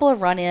a couple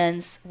of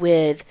run-ins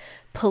with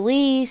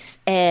police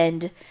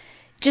and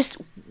just,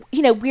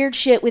 you know, weird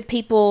shit with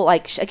people.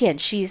 Like, again,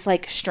 she's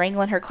like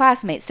strangling her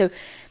classmates. So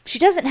she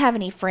doesn't have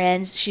any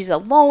friends. She's a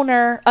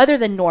loner, other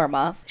than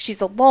Norma. She's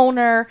a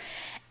loner.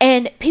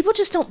 And people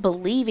just don't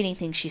believe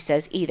anything she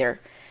says either.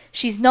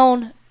 She's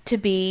known to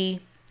be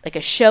like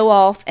a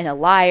show-off and a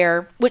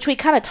liar, which we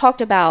kind of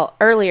talked about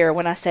earlier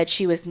when I said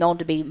she was known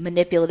to be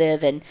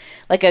manipulative and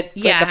like a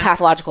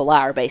pathological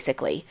liar,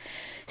 basically.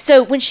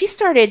 So when she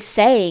started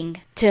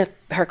saying to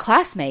her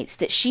classmates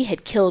that she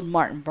had killed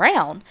Martin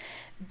Brown,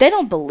 they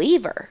don't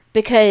believe her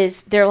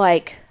because they're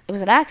like, it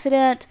was an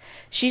accident.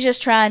 She's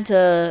just trying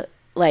to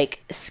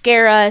like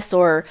scare us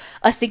or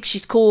us think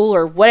she's cool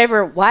or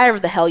whatever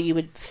the hell you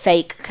would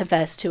fake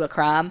confess to a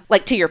crime,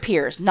 like to your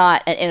peers,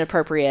 not an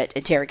inappropriate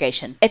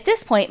interrogation. At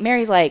this point,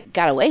 Mary's like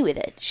got away with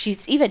it.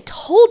 She's even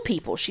told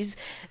people, she's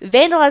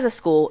vandalized a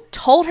school,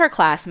 told her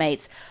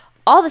classmates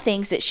all the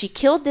things that she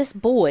killed this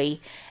boy,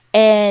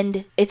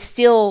 and it's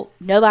still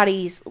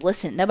nobody's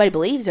listening. Nobody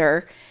believes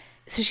her.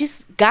 So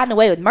she's gotten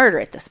away with murder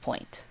at this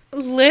point.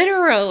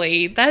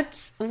 Literally.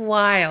 That's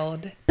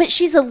wild. But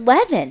she's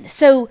 11.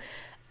 So,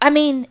 I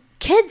mean,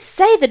 kids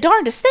say the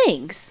darndest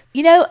things.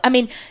 You know, I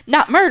mean,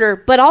 not murder,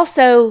 but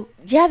also,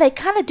 yeah, they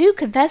kind of do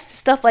confess to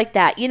stuff like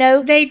that, you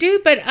know? They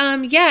do, but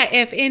yeah,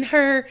 if in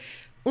her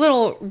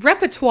little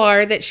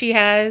repertoire that she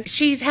has,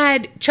 she's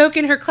had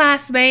choking her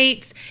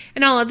classmates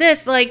and all of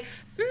this, like,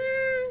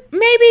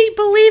 maybe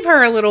believe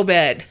her a little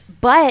bit.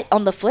 But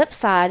on the flip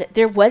side,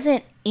 there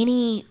wasn't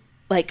any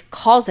like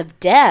cause of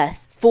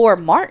death for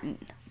Martin.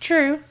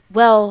 True.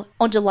 Well,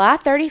 on July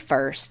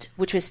 31st,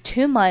 which was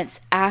 2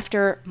 months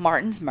after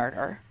Martin's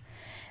murder,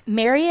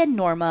 Mary and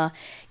Norma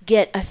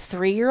get a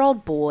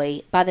 3-year-old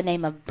boy by the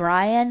name of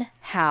Brian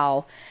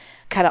Howe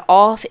kind of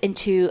off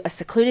into a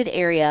secluded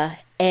area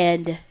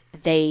and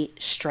they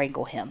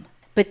strangle him.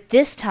 But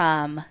this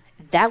time,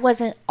 that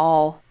wasn't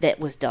all that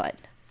was done.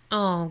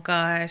 Oh,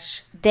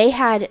 gosh. They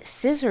had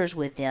scissors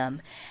with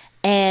them,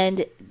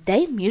 and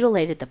they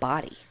mutilated the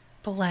body.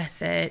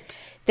 Bless it.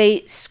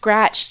 They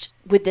scratched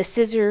with the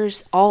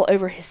scissors all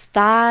over his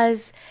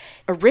thighs.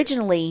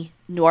 Originally,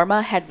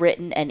 Norma had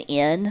written an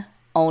N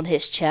on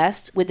his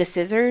chest with the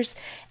scissors,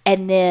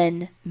 and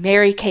then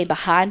Mary came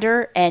behind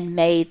her and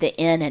made the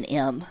N an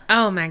M.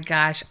 Oh, my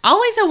gosh.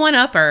 Always a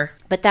one-upper.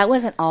 But that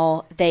wasn't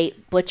all. They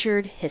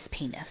butchered his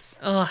penis.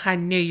 Oh, I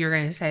knew you were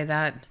going to say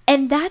that.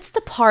 And that's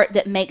the part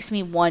that makes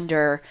me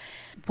wonder,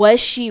 was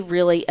she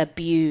really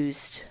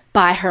abused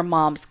by her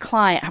mom's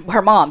client?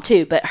 Her mom,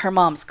 too, but her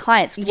mom's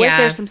clients. Yeah. Was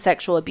there some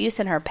sexual abuse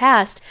in her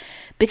past?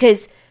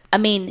 Because, I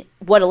mean,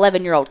 what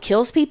 11-year-old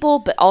kills people,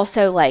 but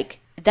also, like,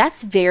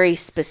 that's very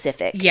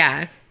specific.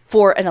 Yeah.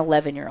 For an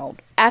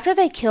 11-year-old. After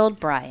they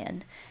killed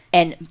Brian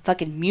and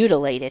fucking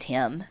mutilated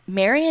him,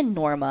 Mary and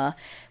Norma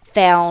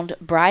found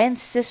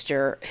Brian's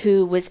sister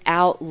who was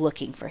out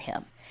looking for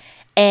him.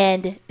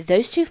 And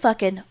those two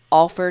fucking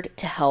offered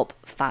to help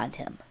find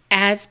him.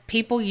 As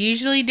people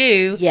usually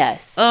do.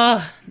 Yes.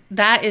 Ugh,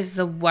 that is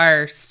the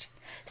worst.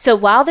 So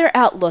while they're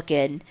out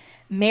looking,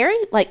 Mary,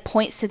 like,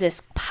 points to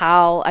this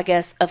pile, I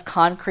guess, of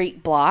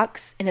concrete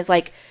blocks and is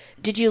like,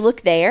 did you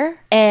look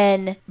there?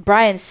 And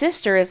Brian's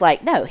sister is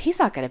like, no, he's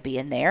not going to be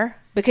in there.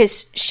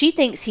 Because she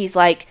thinks he's,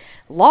 like,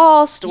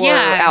 lost or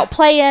out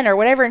playing or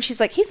whatever. And she's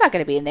like, he's not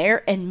going to be in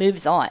there, and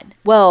moves on.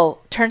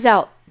 Well, turns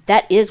out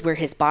that is where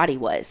his body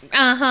was.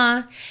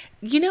 Uh-huh.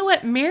 You know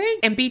what? Mary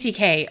and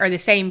BTK are the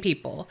same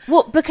people.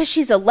 Well, because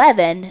she's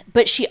 11,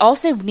 but she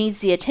also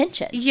needs the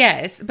attention.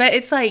 Yes, but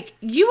it's like,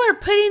 you are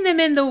putting them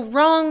in the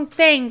wrong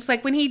things.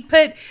 Like when he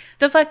put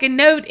the fucking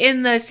note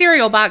in the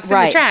cereal box in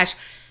the trash.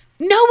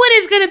 No one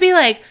is going to be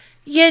like,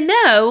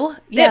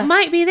 it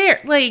might be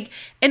there. Like,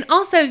 and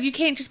also you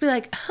can't just be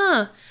like,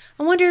 I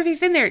wonder if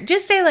he's in there.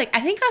 Just say, like,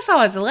 I think I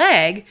saw his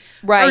leg.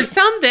 Right. Or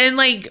something.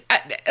 Like,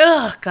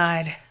 oh,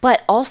 God.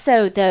 But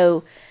also,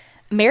 though,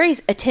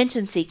 Mary's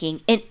attention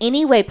seeking in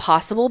any way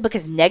possible,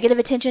 because negative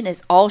attention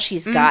is all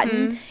she's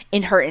gotten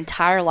in her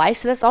entire life.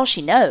 So that's all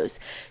she knows.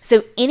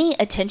 So any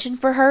attention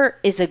for her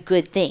is a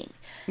good thing.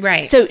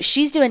 Right. So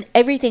she's doing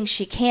everything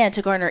she can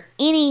to garner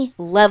any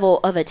level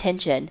of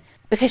attention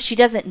because she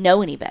doesn't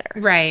know any better.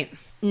 Right.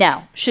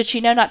 Now, should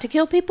she know not to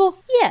kill people?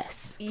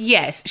 Yes.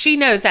 Yes, she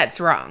knows that's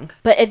wrong.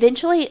 But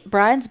eventually,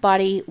 Brian's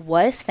body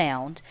was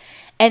found.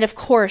 And of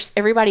course,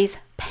 everybody's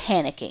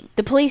panicking.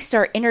 The police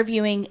start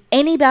interviewing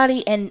anybody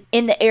in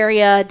the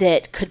area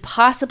that could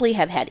possibly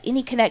have had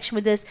any connection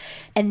with this.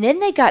 And then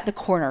they got the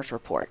coroner's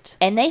report.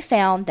 And they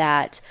found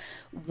that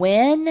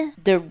when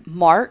the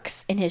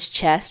marks in his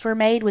chest were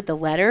made with the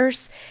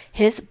letters,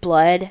 his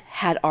blood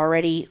had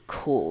already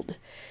cooled.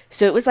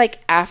 So it was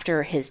like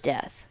after his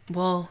death.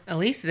 Well, at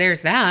least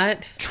there's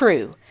that.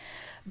 True.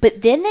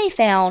 But then they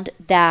found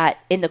that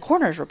in the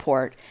coroner's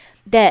report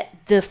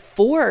that the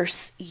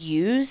force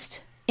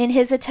used in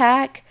his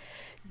attack,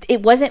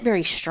 it wasn't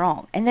very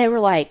strong. And they were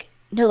like,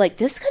 no, like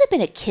this could have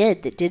been a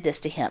kid that did this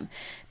to him.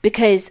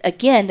 Because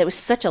again, there was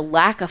such a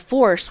lack of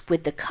force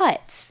with the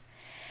cuts.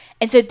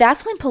 And so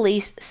that's when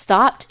police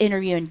stopped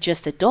interviewing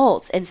just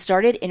adults and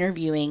started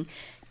interviewing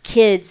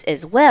kids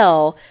as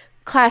well,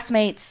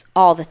 classmates,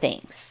 all the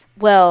things.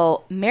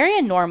 Well, Mary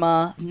and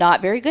Norma,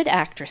 not very good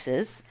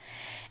actresses,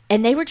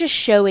 and they were just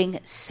showing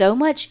so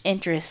much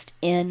interest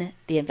in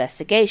the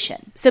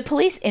investigation. So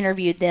police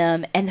interviewed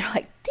them, and they're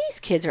like, these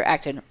kids are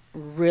acting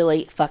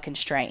really fucking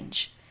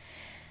strange.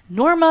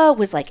 Norma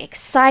was like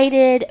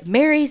excited.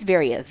 Mary's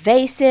very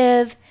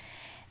evasive.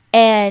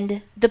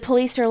 And the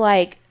police are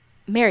like,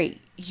 Mary,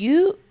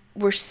 you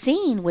were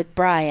seen with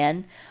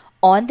Brian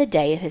on the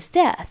day of his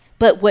death.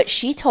 But what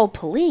she told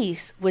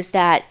police was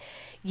that,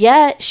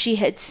 yeah, she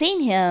had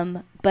seen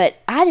him, but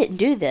I didn't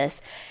do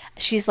this.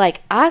 She's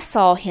like, I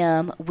saw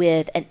him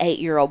with an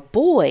 8-year-old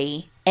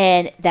boy,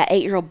 and that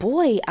 8-year-old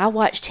boy, I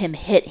watched him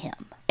hit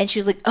him. And she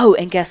was like, oh,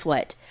 and guess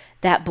what?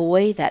 That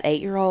boy, that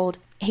 8-year-old,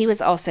 he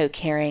was also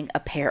carrying a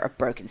pair of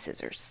broken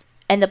scissors.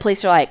 And the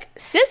police are like,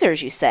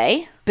 scissors, you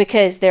say?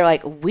 Because they're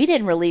like, we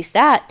didn't release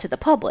that to the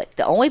public.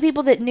 The only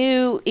people that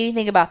knew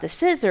anything about the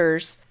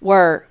scissors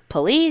were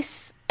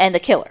police and the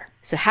killer.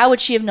 So how would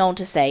she have known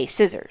to say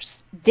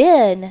scissors?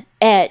 Then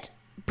at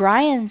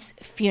Brian's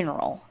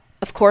funeral,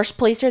 of course,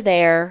 police are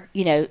there,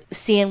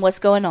 seeing what's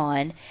going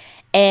on.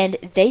 And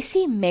they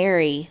see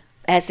Mary,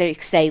 as they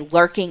say,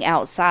 lurking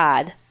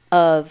outside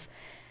of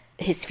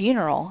his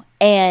funeral.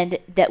 And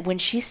that when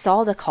she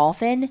saw the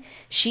coffin,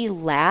 she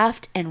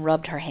laughed and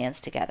rubbed her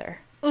hands together.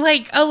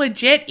 Like a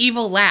legit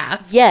evil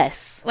laugh.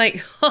 Yes.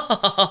 Like,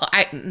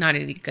 not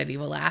any good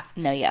evil laugh.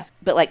 No, yeah.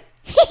 But like,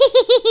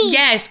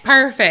 yes,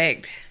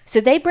 perfect.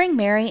 So they bring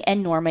Mary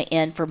and Norma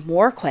in for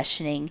more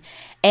questioning,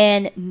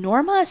 and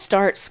Norma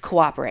starts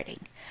cooperating.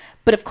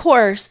 But of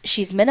course,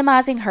 she's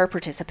minimizing her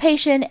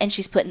participation, and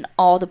she's putting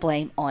all the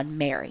blame on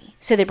Mary.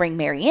 So they bring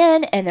Mary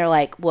in, and they're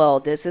like, well,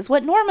 this is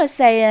what Norma's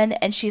saying.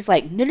 And she's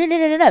like, no.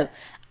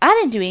 I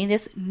didn't do any of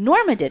this.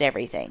 Norma did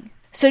everything.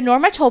 So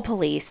Norma told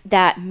police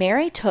that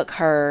Mary took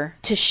her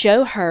to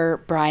show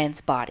her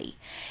Brian's body.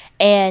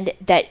 And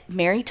that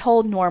Mary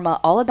told Norma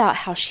all about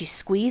how she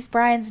squeezed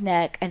Brian's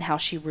neck and how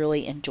she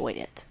really enjoyed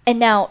it. And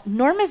now,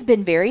 Norma's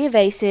been very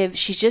evasive.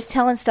 She's just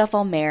telling stuff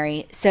on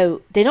Mary.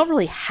 So they don't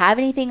really have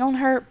anything on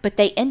her, but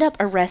they end up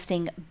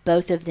arresting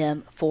both of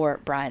them for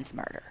Brian's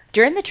murder.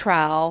 During the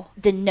trial,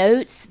 the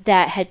notes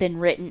that had been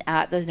written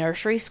at the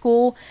nursery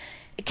school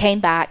came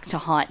back to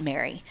haunt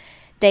Mary.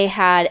 They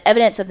had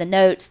evidence of the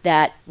notes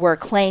that were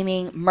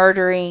claiming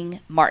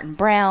murdering Martin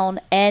Brown,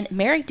 and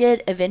Mary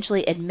did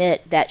eventually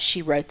admit that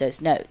she wrote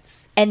those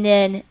notes. And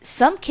then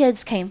some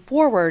kids came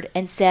forward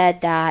and said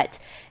that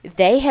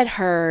they had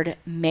heard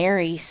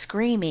Mary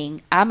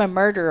screaming, I'm a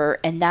murderer,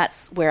 and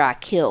that's where I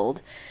killed,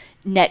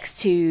 next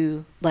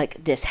to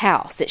like this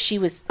house, that she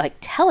was like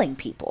telling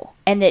people,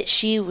 and that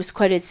she was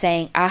quoted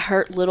saying, I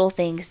hurt little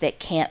things that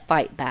can't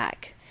fight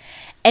back.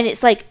 And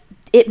it's like,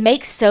 it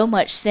makes so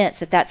much sense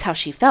that that's how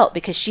she felt,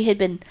 because she had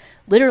been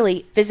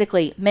literally,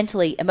 physically,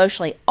 mentally,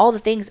 emotionally, all the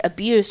things,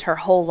 abused her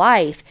whole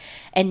life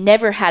and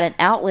never had an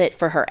outlet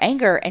for her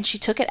anger. And she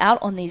took it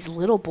out on these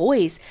little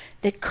boys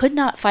that could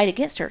not fight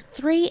against her,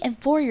 3 and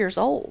 4 years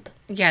old.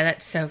 Yeah,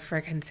 that's so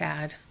freaking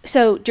sad.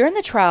 So during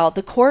the trial,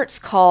 the courts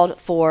called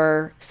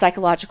for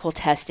psychological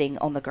testing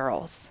on the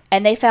girls.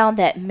 And they found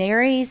that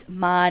Mary's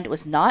mind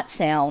was not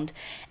sound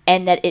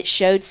and that it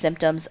showed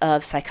symptoms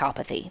of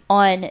psychopathy.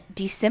 On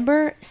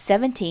December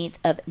 17th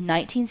of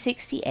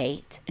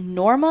 1968,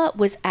 Norma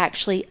was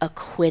actually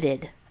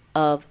acquitted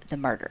of the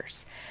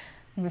murders.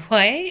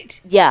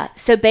 What? Yeah.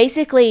 So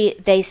basically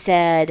they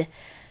said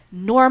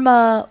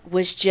Norma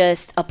was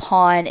just a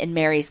pawn in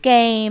Mary's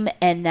game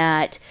and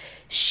that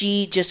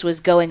she just was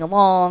going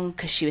along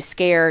because she was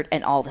scared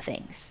and all the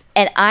things.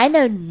 And I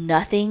know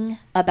nothing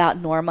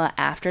about Norma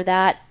after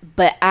that,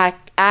 but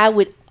I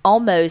would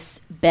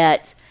almost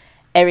bet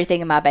everything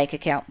in my bank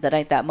account, that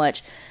ain't that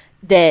much,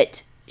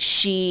 that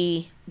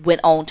she went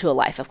on to a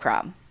life of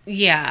crime.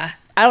 Yeah.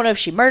 I don't know if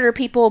she murdered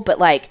people, but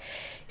like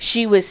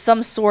she was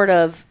some sort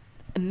of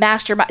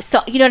mastermind.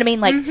 So, you know what I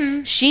mean?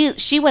 Like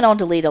she went on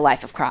to lead a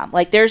life of crime.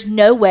 Like there's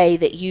no way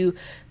that you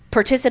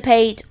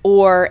participate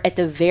or at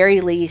the very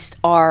least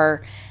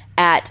are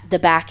at the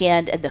back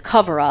end and the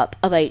cover up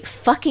of a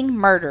fucking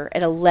murder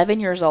at 11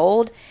 years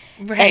old.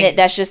 Right. And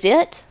that's just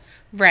it.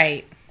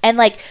 Right. And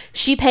like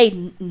she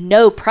paid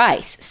no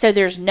price. So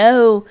there's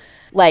no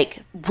like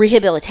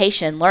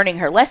rehabilitation, learning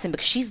her lesson,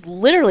 because she's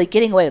literally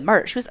getting away with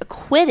murder. She was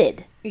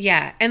acquitted.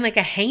 Yeah. And like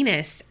a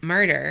heinous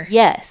murder.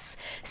 Yes.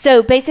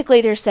 So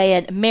basically they're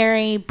saying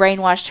Mary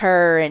brainwashed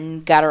her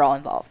and got her all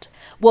involved.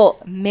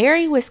 Well,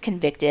 Mary was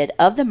convicted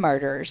of the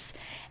murders,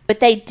 but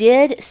they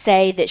did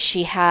say that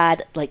she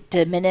had like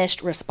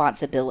diminished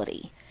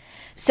responsibility.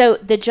 So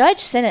the judge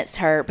sentenced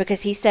her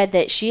because he said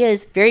that she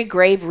is very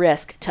grave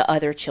risk to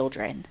other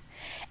children.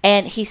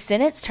 And he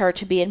sentenced her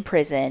to be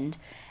imprisoned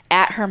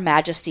at Her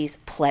Majesty's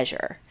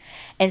pleasure.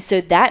 And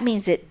so that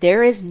means that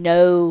there is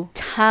no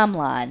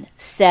timeline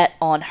set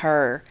on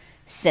her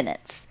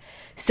sentence.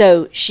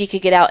 So she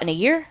could get out in a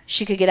year,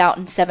 she could get out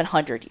in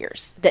 700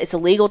 years. It's a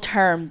legal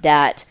term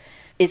that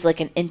is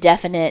like an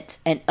indefinite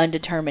and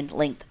undetermined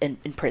length in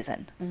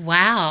prison.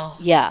 Wow.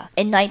 Yeah.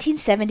 In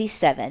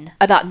 1977,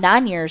 about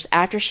 9 years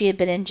after she had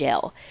been in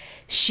jail,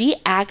 she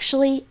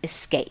actually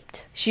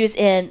escaped. She was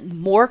in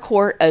Moore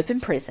Court Open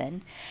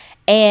Prison,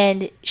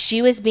 and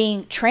she was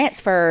being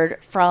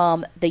transferred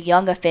from the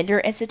Young Offender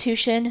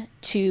Institution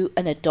to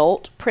an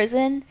adult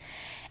prison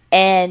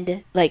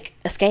and like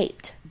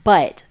escaped.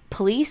 But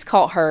police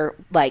caught her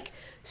like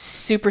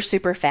super,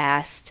 super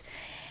fast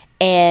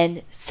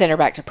and sent her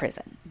back to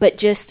prison. But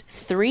just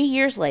 3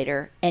 years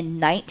later, in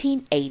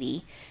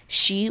 1980,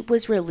 she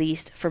was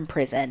released from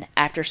prison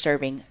after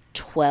serving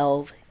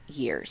 12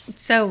 years.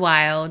 So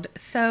wild.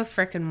 So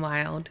freaking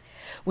wild.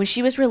 When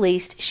she was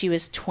released, she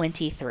was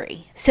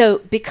 23. So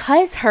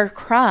because her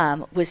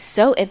crime was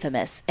so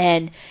infamous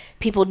and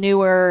people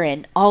knew her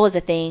and all of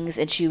the things,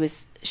 and she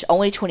was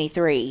only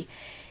 23,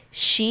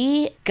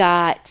 she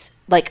got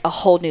like a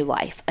whole new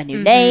life, a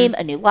new name,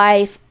 a new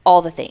life,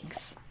 all the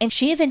things. And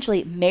she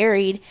eventually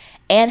married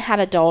and had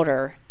a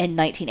daughter in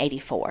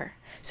 1984.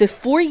 So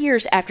 4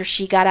 years after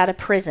she got out of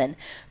prison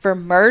for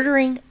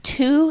murdering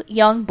 2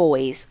 young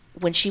boys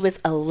when she was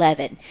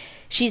 11,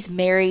 she's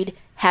married,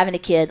 having a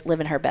kid,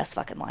 living her best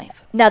fucking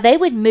life. Now, they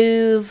would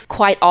move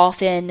quite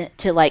often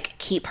to like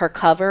keep her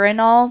cover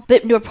and all,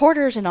 but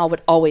reporters and all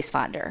would always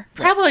find her.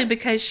 Probably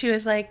because she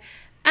was like,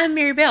 I'm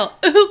Mary Bell.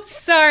 Oops,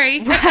 sorry.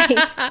 Right.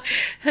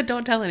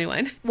 Don't tell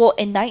anyone. Well,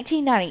 in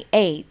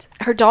 1998,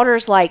 her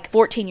daughter's like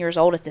 14 years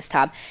old at this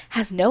time,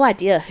 has no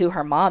idea who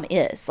her mom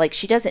is. Like,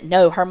 she doesn't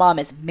know her mom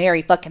is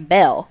Mary fucking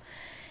Bell.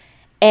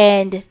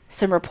 And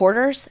some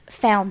reporters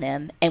found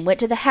them and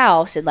went to the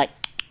house and like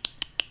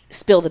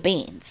spill the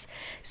beans.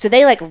 So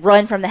they like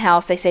run from the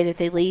house. They say that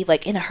they leave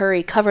like in a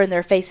hurry, covering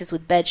their faces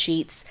with bed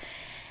sheets.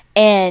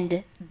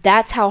 And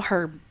that's how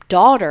her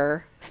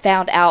daughter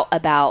found out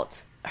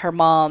about her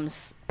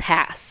mom's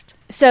past.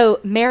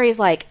 So Mary's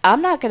like,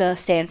 I'm not going to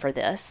stand for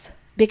this,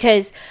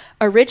 because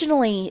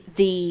originally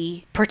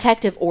the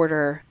protective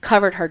order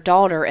covered her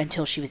daughter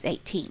until she was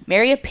 18.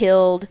 Mary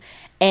appealed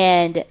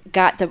and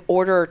got the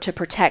order to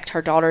protect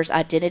her daughter's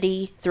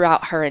identity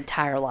throughout her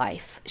entire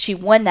life. She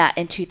won that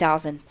in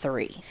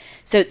 2003.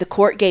 So the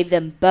court gave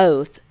them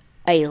both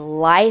a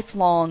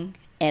lifelong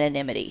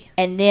anonymity.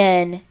 And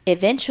then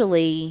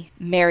eventually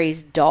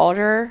Mary's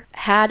daughter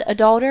had a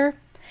daughter,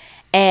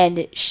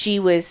 and she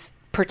was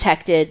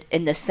protected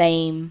in the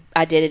same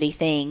identity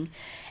thing.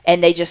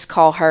 And they just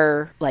call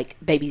her like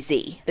Baby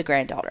Z, the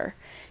granddaughter.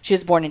 She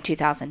was born in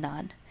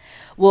 2009.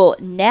 Well,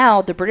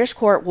 now the British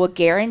court will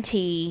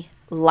guarantee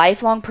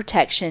lifelong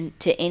protection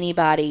to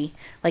anybody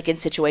like in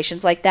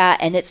situations like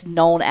that. And it's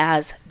known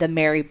as the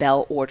Mary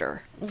Bell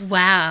Order.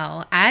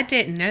 Wow. I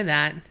didn't know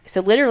that.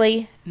 So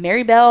literally,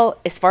 Mary Bell,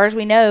 as far as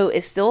we know,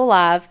 is still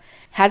alive,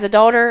 has a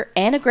daughter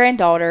and a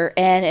granddaughter,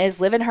 and is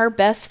living her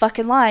best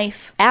fucking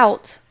life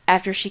out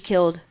after she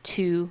killed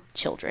 2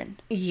 children.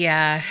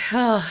 Yeah.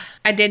 Oh,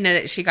 I did know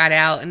that she got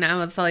out, and I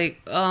was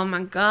like, oh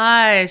my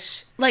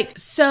gosh. Like,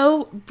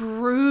 so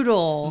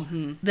brutal,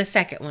 the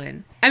second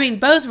one. I mean,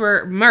 both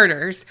were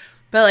murders,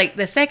 but, like,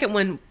 the second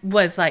one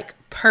was, like,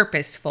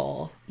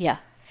 purposeful. Yeah.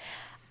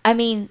 I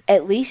mean,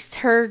 at least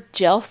her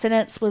jail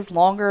sentence was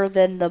longer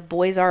than the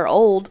boys are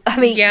old. I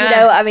mean,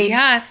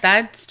 Yeah,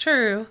 that's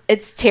true.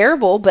 It's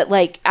terrible, but,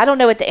 like, I don't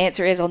know what the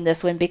answer is on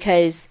this one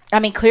because,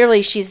 I mean,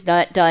 clearly she's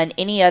not done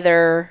any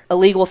other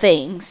illegal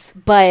things,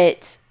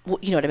 but,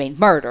 you know what I mean,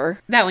 murder.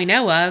 That we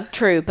know of.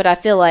 True, but I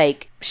feel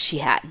like she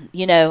hadn't,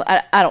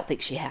 I don't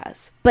think she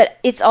has. But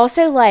it's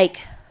also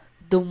like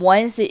the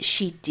ones that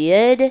she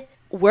did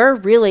were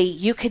really,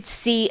 you could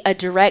see a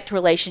direct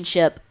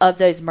relationship of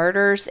those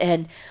murders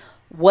and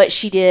what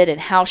she did and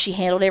how she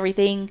handled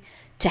everything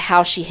to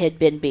how she had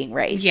been being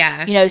raised.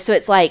 Yeah. So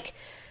it's like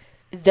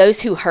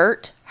those who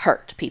hurt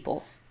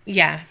people.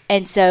 Yeah.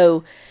 And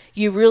so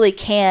you really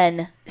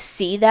can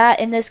see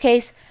that in this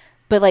case,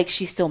 but like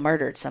she still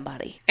murdered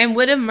somebody. And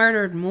would have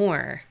murdered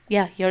more.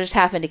 Yeah, you'll just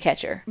happen to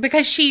catch her.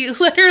 Because she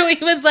literally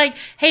was like,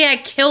 hey, I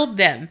killed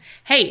them.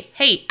 Hey,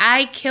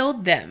 I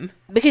killed them.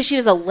 Because she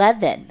was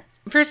 11.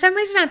 For some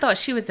reason, I thought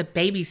she was a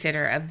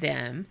babysitter of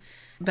them.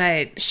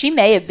 But she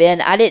may have been.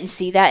 I didn't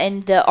see that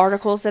in the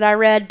articles that I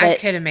read. But I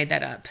could have made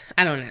that up.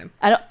 I don't know.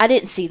 I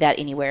didn't see that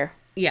anywhere.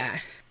 Yeah.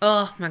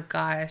 Oh my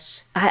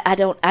gosh. I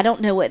don't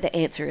know what the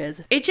answer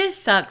is. It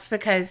just sucks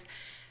because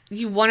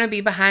you want to be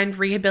behind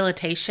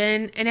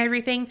rehabilitation and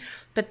everything,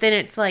 but then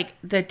it's like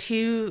the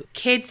 2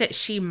 kids that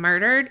she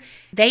murdered,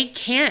 they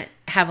can't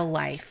have a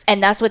life.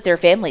 And that's what their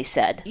family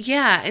said.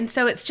 Yeah, and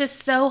so it's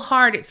just so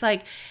hard. It's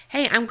like,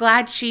 hey, I'm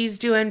glad she's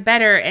doing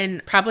better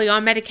and probably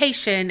on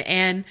medication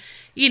and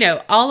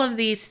all of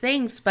these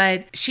things,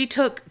 but she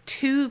took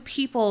 2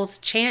 people's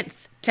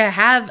chance to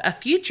have a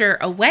future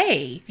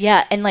away.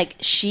 Yeah, and like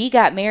she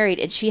got married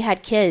and she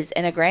had kids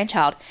and a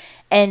grandchild.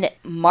 And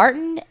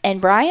Martin and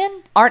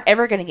Brian aren't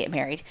ever going to get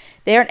married.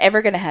 They aren't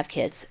ever going to have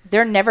kids.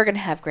 They're never going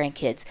to have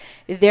grandkids.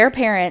 Their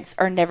parents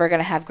are never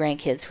going to have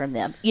grandkids from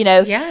them.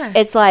 Yeah.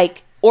 It's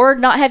like, or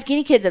not have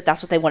any kids if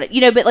that's what they wanted.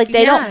 But like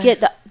they don't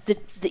get the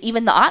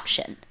even the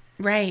option.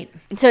 Right.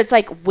 And so it's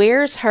like,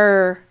 where's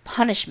her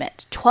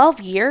punishment?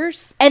 12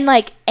 years?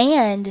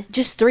 And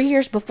just 3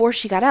 years before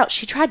she got out,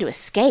 she tried to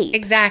escape.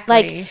 Exactly.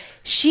 Like,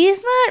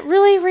 she's not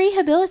really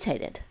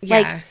rehabilitated. Yeah.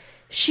 Like,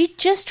 she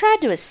just tried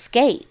to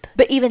escape.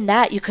 But even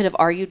that, you could have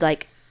argued,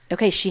 like,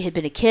 okay, she had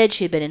been a kid.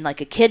 She had been in,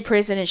 like, a kid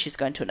prison, and she was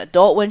going to an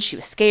adult one. She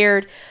was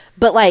scared.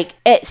 But, like,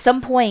 at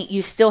some point,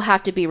 you still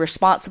have to be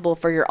responsible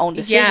for your own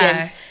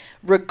decisions,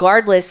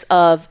 regardless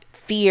of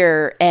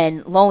fear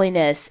and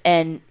loneliness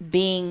and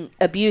being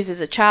abused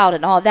as a child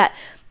and all of that.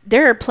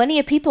 There are plenty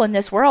of people in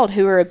this world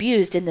who are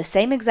abused in the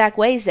same exact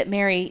ways that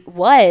Mary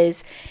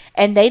was,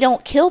 and they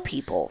don't kill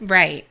people.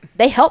 Right.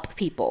 They help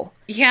people.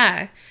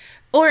 Yeah.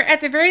 Or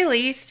at the very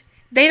least,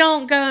 they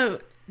don't go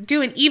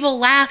doing evil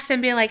laughs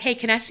and be like, hey,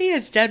 can I see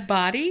his dead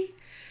body?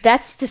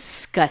 That's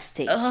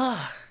disgusting. Ugh.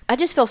 I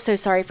just feel so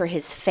sorry for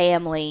his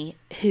family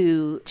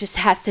who just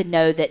has to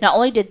know that not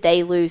only did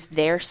they lose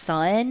their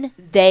son,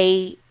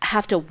 they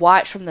have to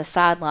watch from the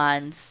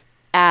sidelines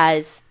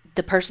as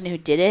the person who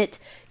did it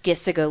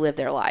gets to go live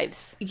their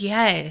lives.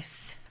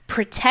 Yes.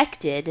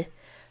 Protected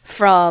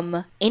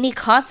from any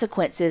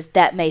consequences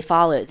that may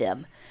follow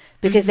them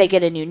because they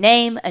get a new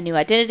name, a new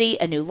identity,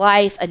 a new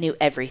life, a new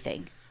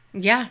everything.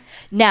 Yeah.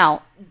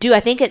 Now, do I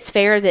think it's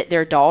fair that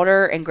their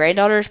daughter and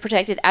granddaughter is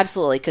protected?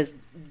 Absolutely, because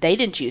they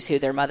didn't choose who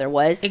their mother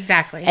was.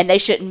 Exactly. And they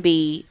shouldn't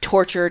be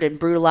tortured and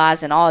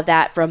brutalized and all of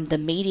that from the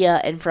media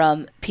and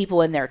from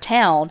people in their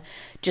town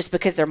just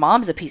because their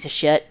mom's a piece of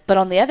shit. But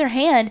on the other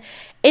hand,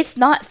 it's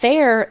not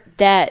fair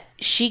that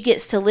she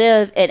gets to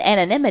live in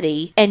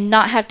anonymity and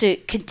not have to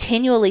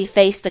continually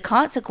face the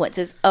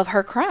consequences of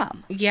her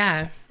crime.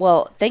 Yeah.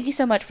 Well, thank you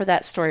so much for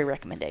that story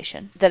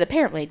recommendation that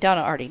apparently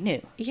Donna already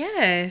knew.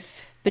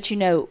 Yes. But you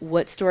know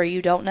what story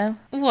you don't know?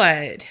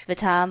 What? The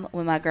time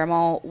when my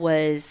grandma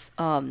was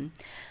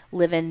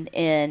living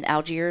in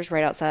Algiers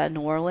right outside of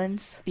New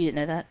Orleans. You didn't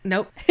know that?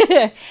 Nope.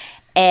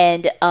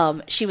 And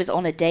she was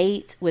on a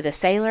date with a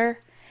sailor,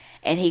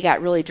 and he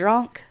got really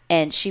drunk,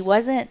 and she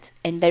wasn't.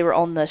 And they were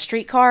on the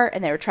streetcar,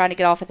 and they were trying to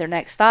get off at their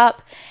next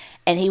stop.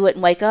 And he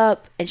wouldn't wake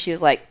up, and she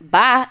was like,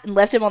 bye, and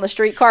left him on the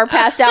streetcar,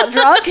 passed out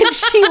drunk, and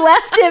she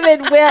left him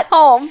and went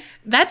home.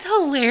 That's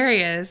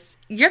hilarious.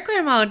 Your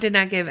grandma did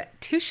not give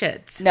 2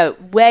 shits. No,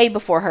 way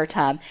before her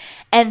time.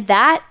 And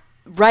that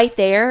right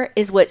there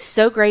is what's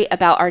so great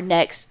about our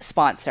next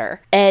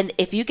sponsor. And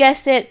if you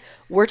guessed it,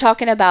 we're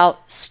talking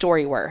about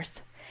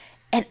Storyworth.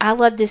 And I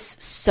love this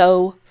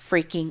so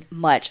freaking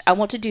much. I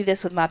want to do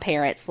this with my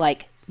parents,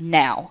 like,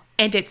 now.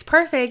 And it's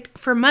perfect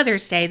for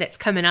Mother's Day that's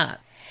coming up.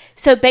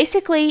 So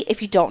basically,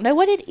 if you don't know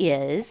what it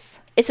is,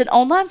 it's an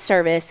online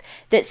service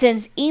that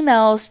sends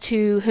emails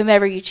to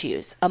whomever you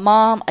choose. A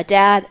mom, a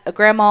dad, a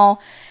grandma,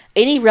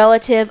 any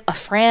relative, a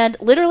friend,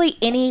 literally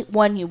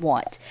anyone you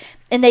want.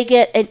 And they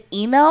get an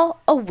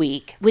email a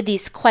week with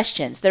these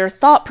questions that are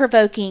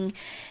thought-provoking,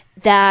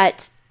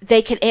 that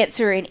they can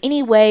answer in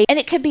any way. And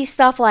it could be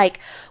stuff like,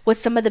 what's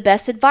some of the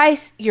best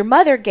advice your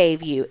mother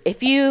gave you?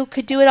 If you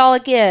could do it all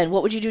again,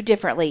 what would you do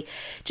differently?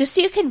 Just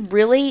so you can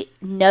really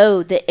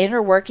know the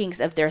inner workings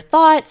of their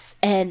thoughts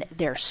and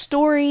their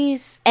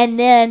stories. And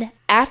then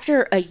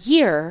after a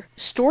year,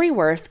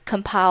 Storyworth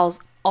compiles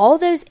all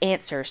those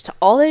answers to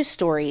all those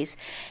stories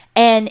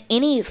and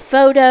any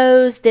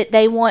photos that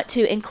they want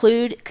to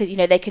include, because,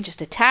 they can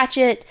just attach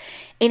it,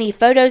 any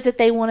photos that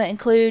they want to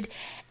include,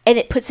 and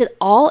it puts it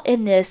all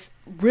in this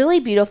really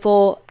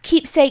beautiful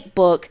keepsake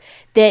book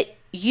that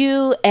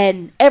you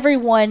and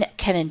everyone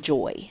can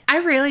enjoy. I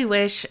really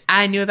wish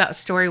I knew about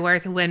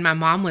Storyworth when my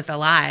mom was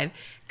alive.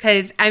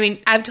 Because,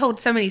 I've told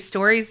so many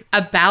stories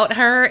about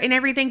her and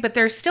everything, but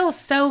there's still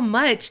so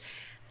much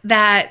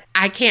that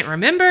I can't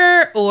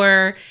remember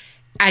or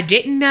I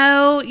didn't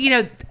know,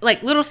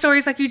 like little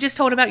stories like you just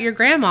told about your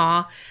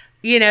grandma,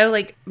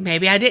 like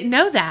maybe I didn't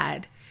know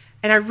that.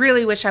 And I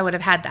really wish I would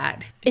have had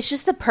that. It's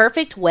just the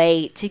perfect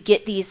way to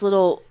get these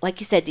little, like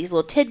you said, these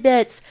little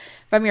tidbits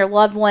from your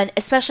loved one,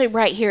 especially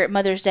right here at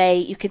Mother's Day.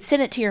 You can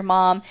send it to your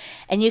mom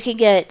and you can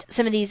get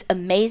some of these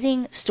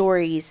amazing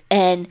stories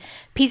and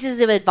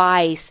pieces of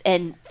advice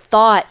and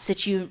thoughts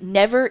that you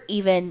never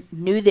even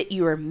knew that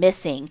you were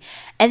missing.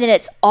 And then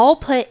it's all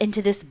put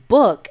into this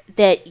book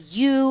that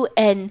you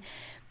and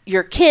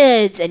your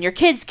kids and your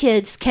kids'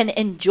 kids can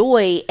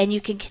enjoy, and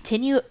you can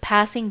continue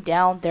passing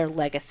down their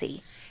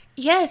legacy.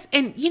 Yes,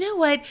 and you know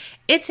what?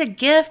 It's a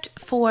gift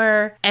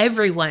for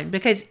everyone,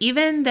 because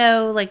even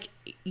though like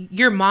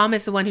your mom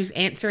is the one who's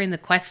answering the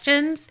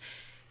questions,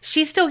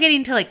 she's still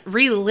getting to like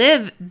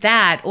relive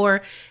that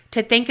or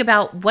to think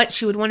about what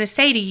she would want to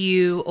say to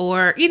you,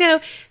 or,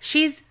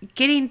 she's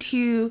getting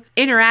to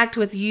interact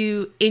with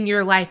you in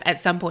your life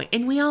at some point.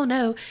 And we all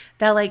know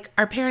that like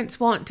our parents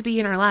want to be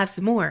in our lives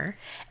more.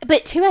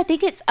 But too, I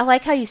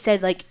like how you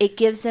said, like, it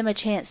gives them a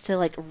chance to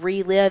like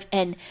relive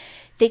and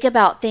think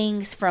about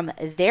things from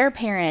their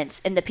parents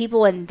and the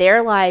people in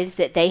their lives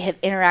that they have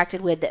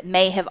interacted with that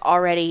may have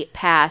already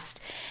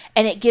passed.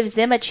 And it gives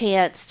them a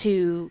chance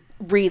to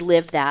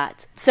relive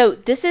that. So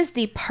this is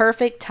the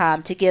perfect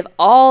time to give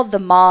all the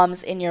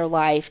moms in your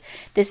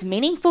life this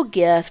meaningful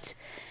gift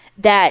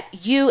that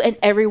you and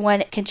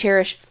everyone can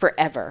cherish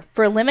forever.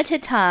 For a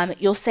limited time,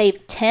 you'll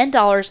save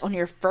 $10 on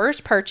your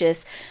first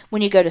purchase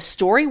when you go to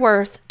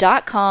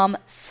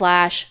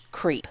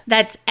storyworth.com/creep.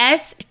 That's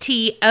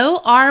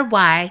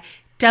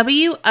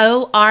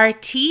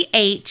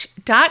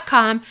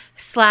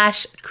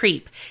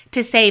STORYWORTH.com/creep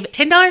to save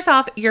 $10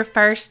 off your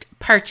first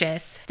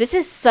purchase. This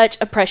is such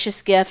a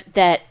precious gift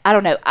that,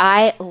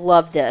 I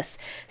love this.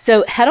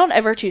 So head on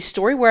over to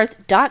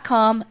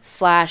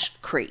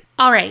storyworth.com/creep.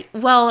 All right.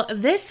 Well,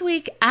 this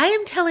week I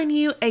am telling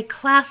you a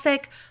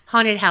classic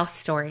haunted house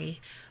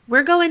story.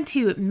 We're going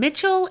to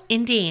Mitchell,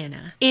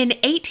 Indiana. In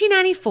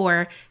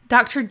 1894,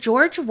 Dr.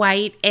 George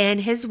White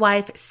and his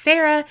wife,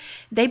 Sarah,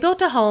 they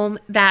built a home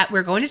that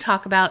we're going to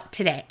talk about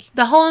today.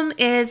 The home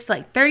is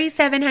like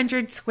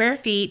 3,700 square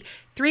feet,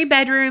 3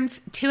 bedrooms,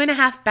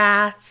 2.5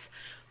 baths,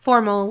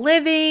 formal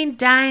living,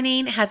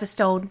 dining, has a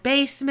stone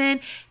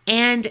basement,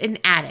 and an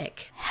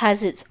attic.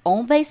 Has its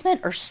own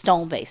basement or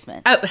stone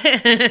basement? Oh,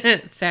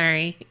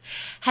 sorry.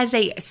 Has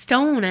a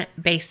stone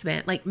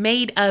basement, like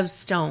made of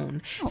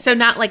stone. Oh. So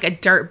not like a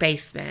dirt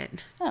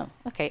basement. Oh,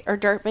 okay. Are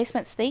dirt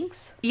basements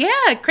things?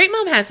 Yeah, Creep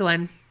Mom has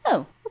one.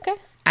 Oh, okay.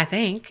 I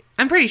think.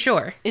 I'm pretty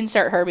sure.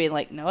 Insert her being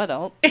like, no, I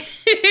don't.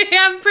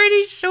 I'm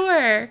pretty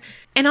sure.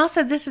 And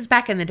also, this is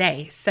back in the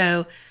day,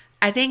 so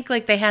I think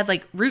like they had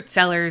like root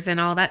cellars and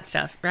all that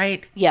stuff,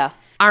 right? Yeah.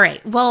 All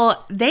right.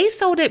 Well, they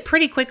sold it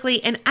pretty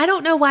quickly, and I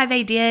don't know why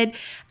they did.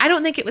 I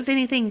don't think it was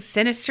anything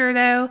sinister,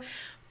 though.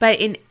 But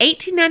in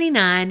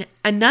 1899,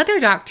 another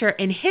doctor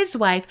and his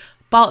wife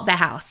bought the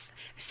house.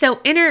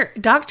 So enter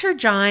Dr.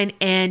 John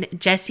and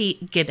Jessie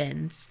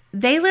Gibbons.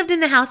 They lived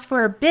in the house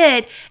for a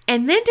bit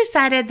and then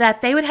decided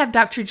that they would have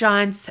Dr.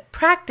 John's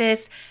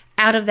practice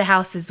out of the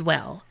house as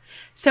well.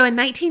 So in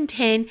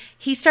 1910,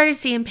 he started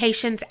seeing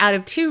patients out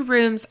of 2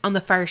 rooms on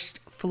the first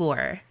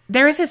floor.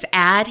 There was this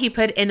ad he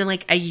put in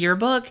like a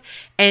yearbook,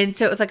 and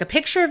so it was like a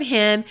picture of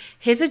him,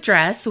 his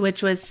address,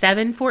 which was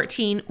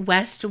 714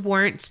 West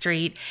Warrant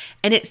Street,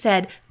 and it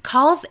said,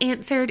 calls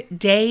answered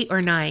day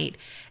or night.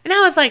 And I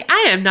was like,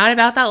 I am not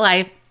about that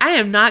life. I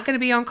am not going to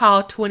be on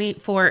call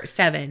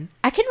 24/7.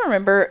 I can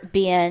remember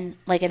being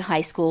like in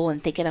high school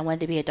and thinking I wanted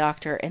to be a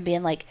doctor and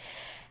being like,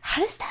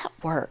 how does that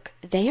work?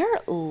 They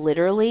are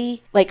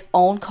literally like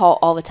on call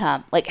all the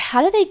time. Like,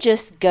 how do they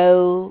just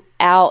go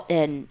out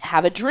and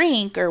have a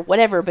drink or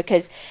whatever?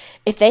 Because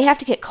if they have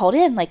to get called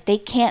in, like they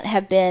can't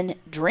have been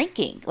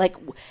drinking. Like,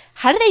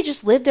 how do they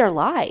just live their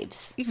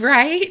lives?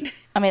 Right?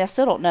 I mean, I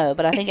still don't know,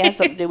 but I think it has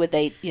something to do with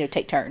they,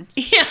 take turns.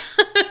 Yeah.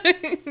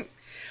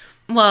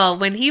 Well,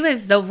 when he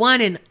was the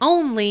one and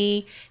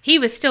only, he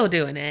was still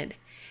doing it.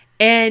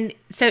 And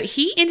so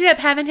he ended up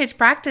having his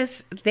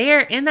practice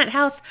there in that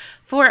house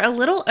for a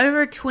little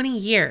over 20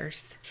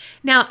 years.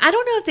 Now, I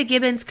don't know if the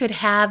Gibbons could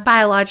have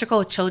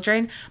biological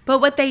children, but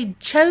what they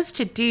chose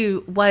to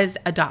do was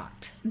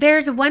adopt.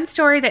 There's one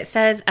story that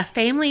says a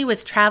family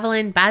was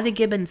traveling by the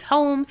Gibbons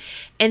home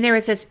and there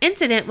was this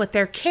incident with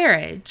their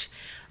carriage.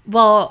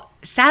 Well,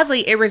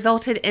 sadly, it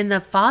resulted in the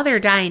father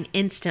dying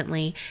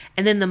instantly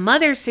and then the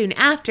mother soon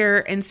after.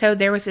 And so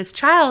there was this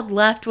child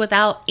left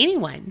without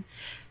anyone.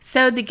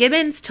 So the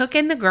Gibbons took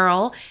in the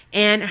girl,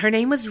 and her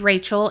name was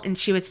Rachel, and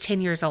she was 10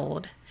 years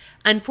old.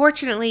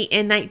 Unfortunately,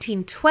 in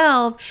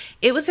 1912,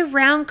 it was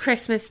around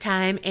Christmas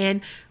time,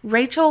 and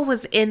Rachel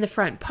was in the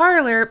front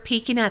parlor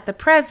peeking at the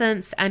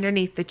presents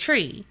underneath the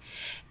tree.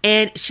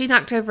 And she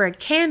knocked over a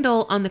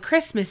candle on the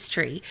Christmas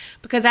tree,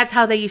 because that's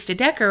how they used to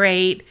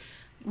decorate.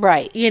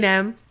 Right. You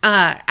know,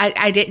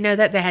 I didn't know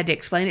that. They had to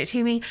explain it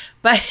to me,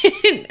 but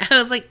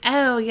I was like,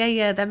 oh,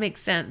 yeah, that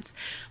makes sense.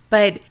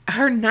 But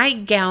her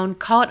nightgown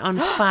caught on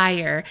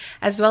fire,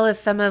 as well as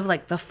some of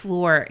like the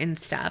floor and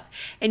stuff.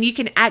 And you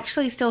can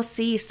actually still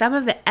see some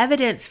of the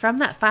evidence from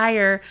that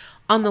fire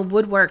on the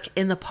woodwork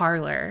in the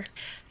parlor.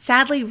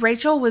 Sadly,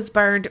 Rachel was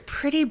burned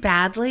pretty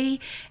badly,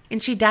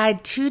 and she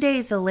died 2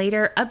 days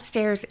later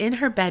upstairs in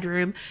her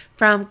bedroom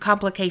from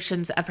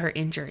complications of her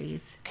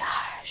injuries.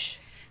 Gosh.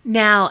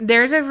 Now,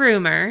 there's a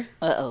rumor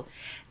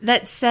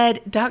that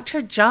said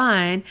Dr.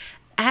 John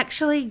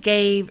actually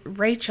gave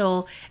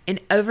Rachel an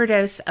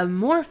overdose of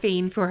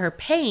morphine for her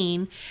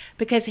pain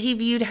because he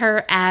viewed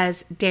her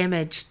as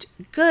damaged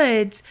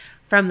goods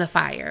from the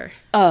fire.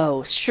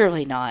 Oh,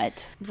 surely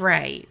not.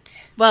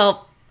 Right.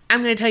 Well,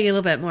 I'm going to tell you a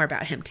little bit more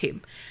about him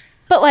too.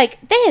 But like,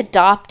 they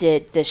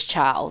adopted this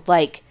child.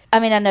 Like, I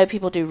mean, I know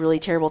people do really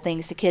terrible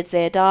things to kids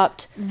they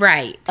adopt.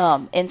 Right.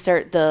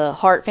 Insert the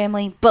Hart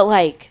family, but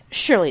like,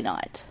 surely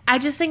not. I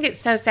just think it's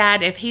so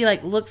sad if he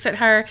like looks at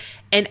her,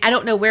 and I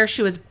don't know where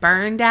she was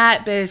burned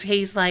at, but if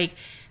he's like,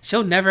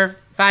 she'll never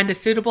find a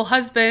suitable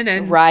husband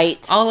and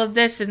right. all of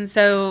this. And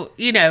so,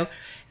 you know,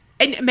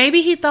 and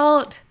maybe he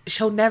thought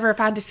she'll never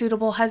find a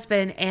suitable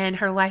husband and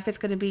her life is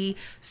going to be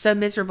so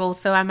miserable.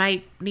 So I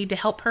might need to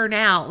help her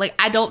now. Like,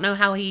 I don't know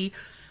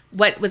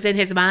what was in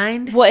his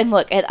mind. Well, and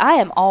look, and I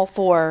am all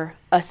for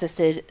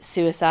assisted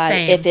suicide.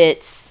 Same. If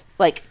it's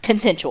like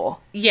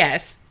consensual.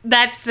 Yes,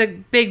 that's the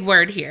big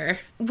word here.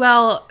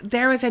 Well,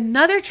 there was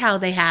another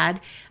child they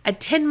had, a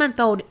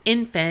 10-month-old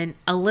infant,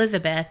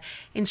 Elizabeth,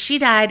 and she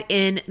died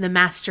in the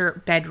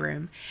master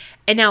bedroom.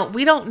 And now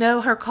we don't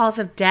know her cause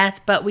of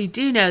death, but we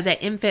do know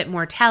that infant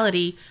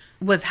mortality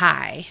was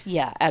high.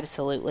 Yeah,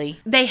 absolutely.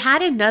 They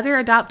had another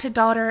adopted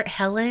daughter,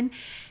 Helen,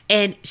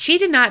 and she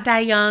did not die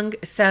young,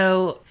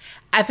 so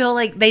I feel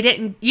like they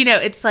didn't, you know,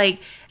 it's like,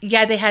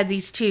 yeah, they had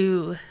these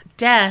two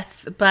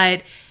deaths,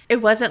 but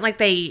it wasn't like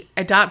they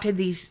adopted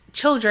these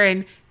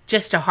children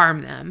just to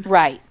harm them.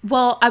 Right.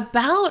 Well,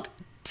 about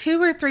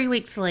 2 or 3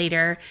 weeks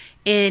later,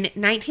 in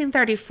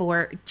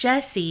 1934,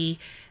 Jessie,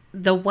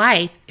 the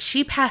wife,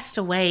 she passed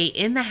away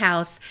in the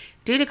house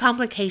due to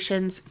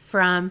complications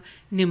from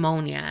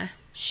pneumonia.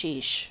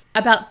 Sheesh.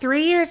 About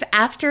 3 years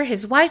after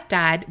his wife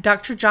died,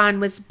 Dr. John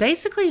was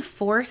basically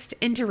forced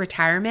into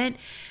retirement.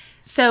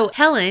 So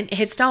Helen,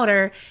 his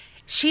daughter,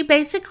 she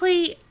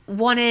basically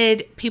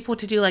wanted people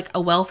to do like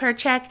a welfare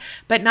check,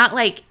 but not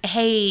like,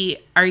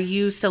 hey, are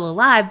you still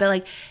alive? But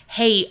like,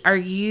 hey, are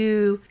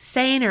you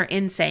sane or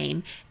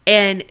insane?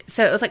 And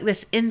so it was like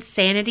this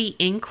insanity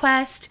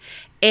inquest.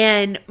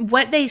 And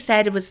what they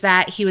said was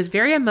that he was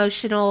very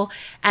emotional.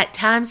 At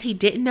times, he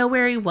didn't know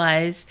where he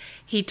was.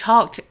 He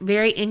talked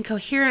very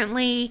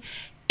incoherently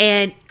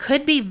and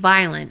could be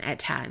violent at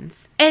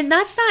times. And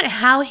that's not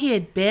how he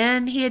had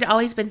been. He had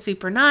always been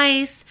super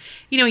nice.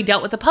 You know, he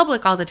dealt with the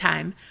public all the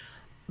time.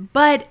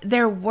 But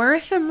there were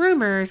some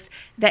rumors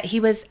that he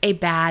was a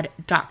bad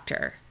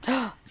doctor.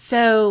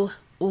 So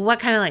what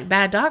kind of like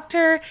bad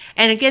doctor?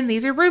 And again,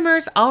 these are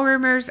rumors, all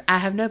rumors. I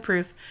have no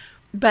proof.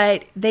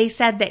 But they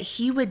said that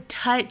he would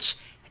touch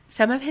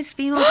some of his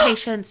female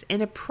patients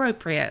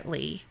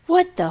inappropriately.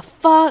 What the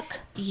fuck?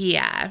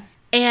 Yeah.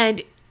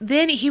 And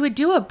then he would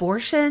do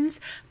abortions,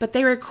 but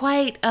they were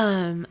quite,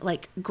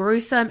 like,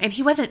 gruesome, and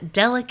he wasn't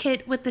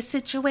delicate with the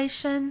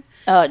situation.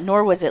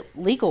 Nor was it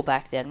legal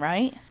back then,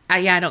 right?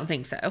 Yeah, I don't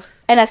think so.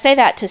 And I say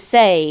that to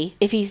say,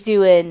 if he's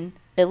doing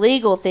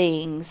illegal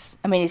things,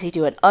 I mean, is he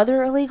doing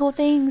other illegal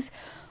things?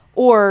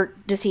 Or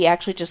does he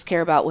actually just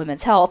care about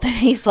women's health? And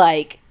he's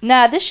like,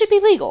 nah, this should be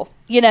legal,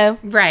 you know?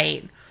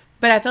 Right.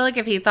 But I feel like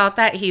if he thought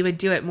that, he would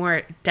do it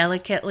more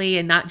delicately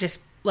and not just,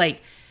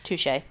 like...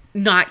 Touché.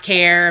 Not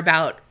care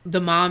about the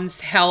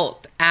mom's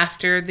health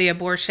after the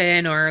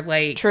abortion or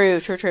like...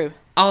 True.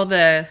 All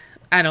the...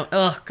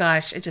 oh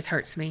gosh, it just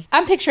hurts me.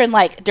 I'm picturing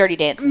like Dirty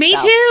Dancing Me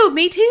style.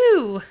 Me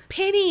too.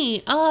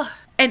 Penny. Oh.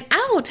 And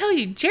I will tell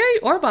you, Jerry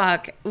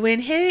Orbach, when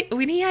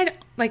he had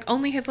like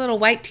only his little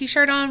white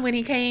t-shirt on when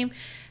he came,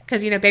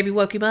 because, you know, baby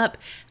woke him up,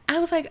 I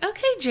was like,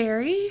 okay,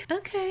 Jerry,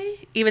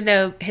 okay. Even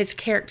though his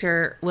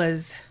character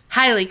was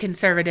highly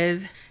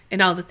conservative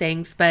and all the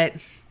things, but...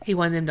 He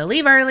wanted them to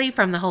leave early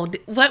from the whole...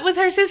 What was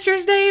her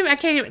sister's name? I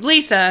can't even...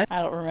 Lisa.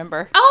 I don't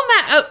remember.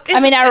 Oh, my...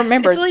 I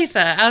remember. It's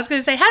Lisa. I was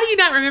going to say, how do you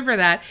not remember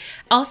that?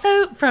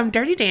 Also, from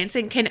Dirty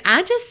Dancing, can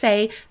I just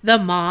say the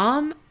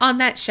mom on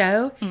that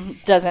show...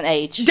 Doesn't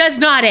age. Does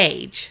not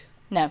age.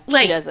 No,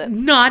 Like, she doesn't.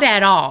 Not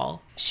at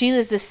all. She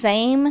is the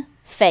same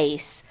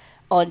face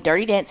on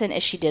Dirty Dancing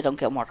as she did on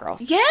Gilmore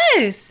Girls.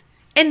 Yes.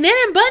 And then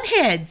in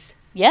Bunheads.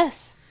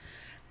 Yes.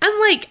 I'm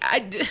like,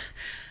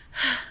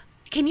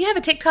 can you have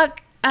a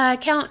TikTok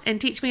account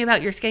and teach me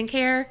about your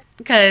skincare?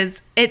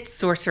 Because it's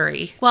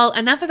sorcery. Well,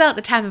 enough about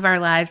the time of our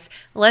lives.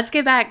 Let's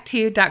get back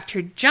to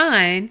Dr.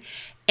 John.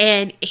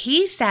 And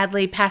he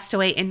sadly passed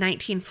away in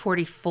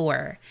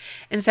 1944.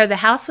 And so the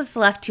house was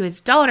left to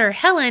his daughter,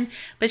 Helen,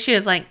 but she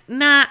was like,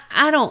 nah,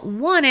 I don't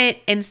want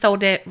it, and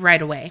sold it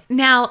right away.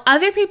 Now,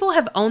 other people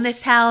have owned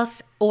this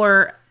house,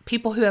 or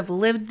people who have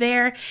lived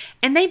there,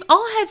 and they've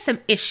all had some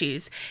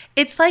issues.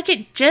 It's like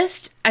it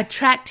just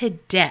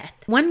attracted death.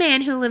 One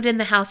man who lived in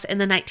the house in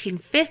the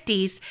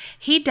 1950s,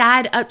 he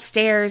died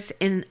upstairs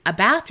in a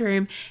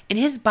bathroom, and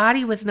his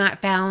body was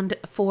not found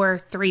for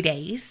 3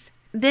 days.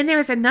 Then there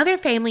was another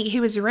family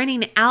who was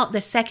renting out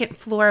the second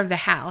floor of the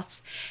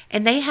house,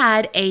 and they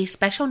had a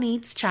special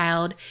needs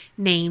child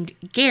named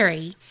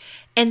Gary,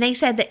 and they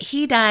said that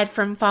he died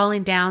from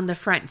falling down the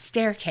front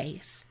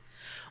staircase.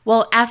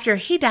 Well, after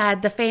he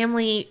died, the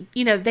family,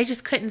 they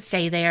just couldn't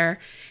stay there,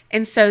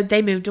 and so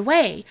they moved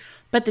away.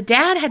 But the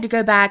dad had to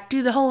go back,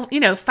 do the whole,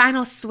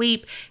 final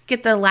sweep,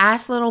 get the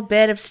last little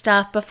bit of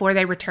stuff before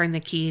they returned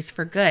the keys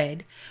for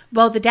good.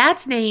 Well, the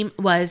dad's name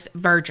was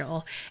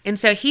Virgil. And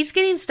so he's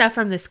getting stuff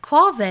from this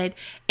closet,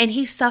 and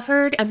he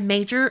suffered a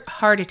major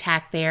heart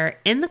attack there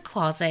in the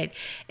closet.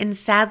 And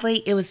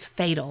sadly, it was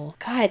fatal.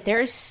 God,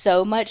 there is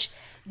so much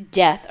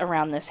death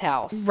around this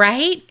house.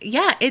 Right?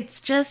 Yeah,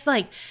 it's just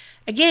like,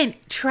 again,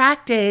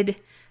 attracted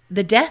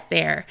the death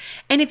there.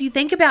 And if you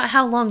think about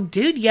how long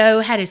Dude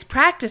Yo had his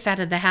practice out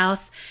of the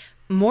house,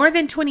 more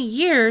than 20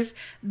 years,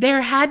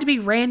 there had to be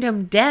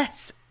random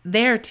deaths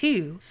there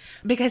too.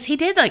 Because he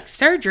did like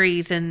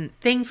surgeries and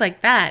things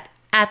like that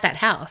at that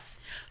house.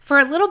 For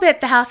a little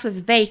bit, the house was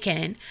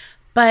vacant,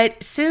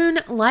 but soon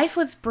life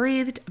was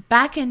breathed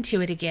back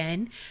into it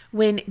again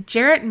when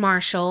Jarrett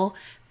Marshall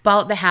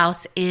bought the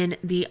house in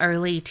the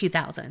early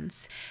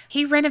 2000s.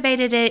 He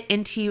renovated it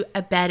into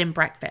a bed and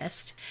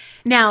breakfast.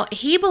 Now,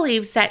 he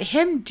believes that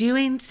him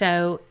doing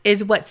so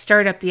is what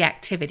stirred up the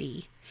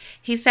activity.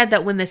 He said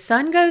that when the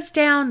sun goes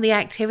down, the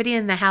activity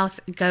in the house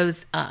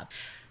goes up.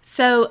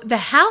 So the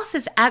house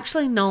is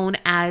actually known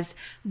as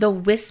the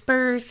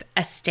Whispers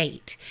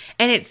Estate,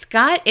 and it's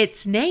got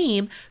its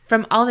name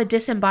from all the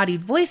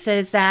disembodied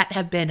voices that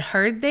have been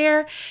heard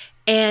there.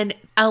 And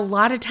a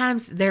lot of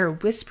times they're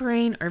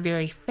whispering or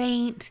very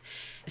faint.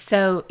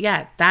 So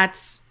yeah,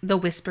 that's the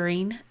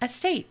Whispering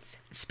Estates.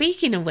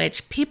 Speaking of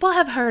which, people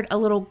have heard a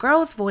little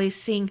girl's voice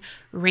sing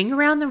Ring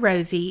Around the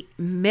Rosie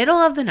middle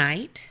of the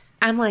night.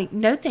 I'm like,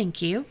 no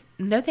thank you.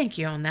 No thank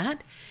you on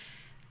that.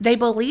 They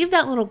believe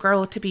that little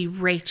girl to be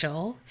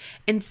Rachel.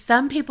 And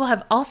some people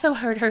have also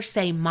heard her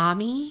say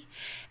mommy.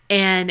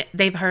 And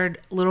they've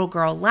heard little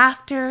girl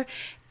laughter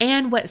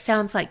and what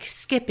sounds like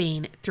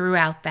skipping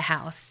throughout the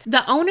house.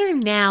 The owner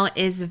now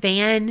is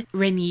Van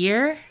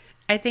Renier,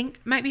 I think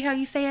might be how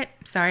you say it.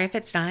 Sorry if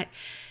it's not.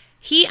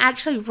 He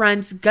actually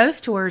runs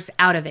ghost tours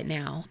out of it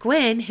now.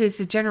 Gwen, who's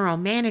the general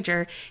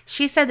manager,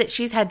 she said that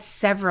she's had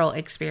several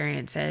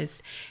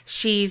experiences.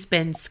 She's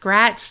been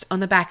scratched on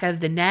the back of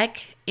the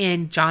neck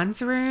in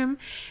John's room.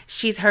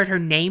 She's heard her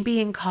name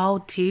being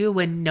called too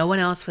when no one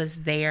else was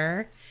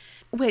there.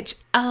 Which,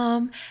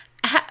 no,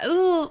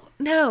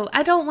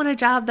 I don't want a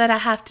job that I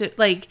have to,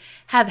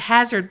 have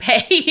hazard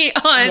pay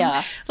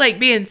on,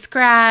 being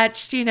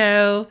scratched,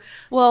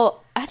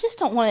 Well, I just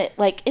don't want it,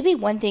 it'd be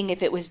one thing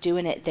if it was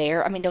doing it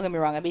there. I mean, don't get me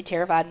wrong, I'd be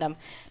terrified, and I'm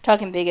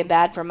talking big and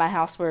bad from my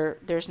house where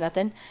there's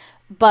nothing.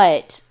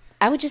 But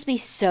I would just be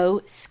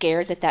so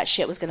scared that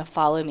shit was going to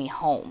follow me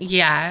home.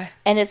 Yeah.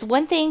 And it's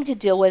one thing to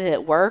deal with it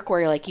at work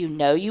where,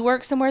 you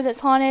work somewhere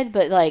that's haunted,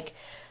 but,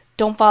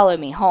 don't follow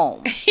me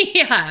home.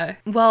 Yeah.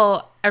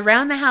 Well,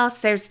 around the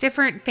house, there's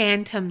different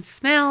phantom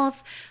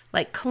smells,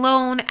 like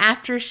cologne,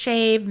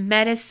 aftershave,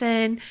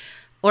 medicine,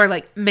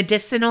 or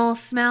medicinal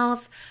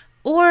smells,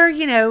 or,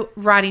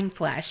 rotting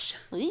flesh.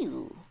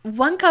 Ooh.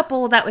 One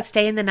couple that was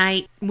staying the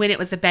night when it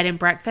was a bed and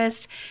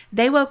breakfast,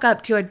 they woke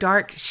up to a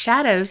dark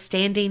shadow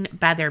standing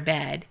by their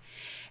bed.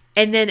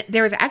 And then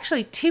there was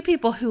actually 2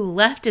 people who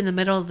left in the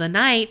middle of the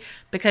night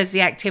because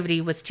the activity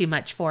was too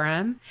much for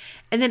them.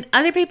 And then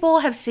other people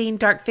have seen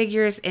dark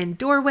figures in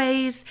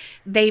doorways.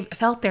 They've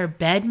felt their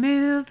bed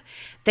move.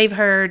 They've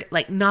heard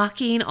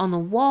knocking on the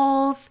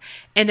walls.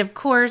 And of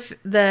course,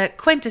 the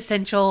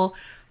quintessential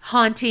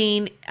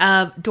haunting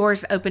of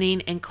doors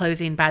opening and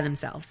closing by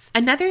themselves.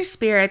 Another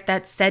spirit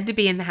that's said to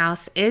be in the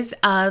house is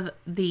of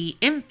the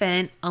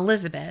infant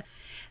Elizabeth.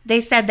 They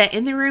said that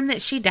in the room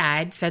that she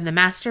died, so the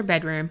master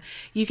bedroom,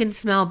 you can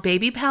smell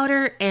baby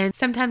powder and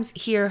sometimes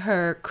hear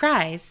her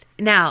cries.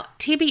 Now,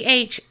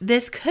 TBH,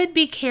 this could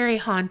be Carrie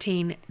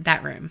haunting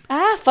that room.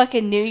 I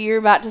fucking knew you were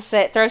about to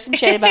throw some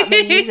shade about me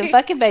using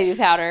fucking baby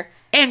powder.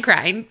 And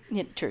crying.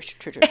 Yeah, true.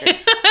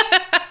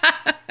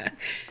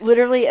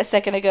 Literally a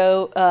second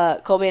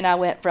ago, Colby and I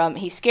went from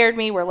he scared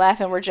me, we're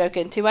laughing, we're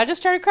joking, to I just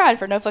started crying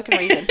for no fucking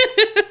reason.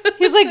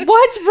 He was like,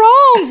 what's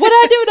wrong? What'd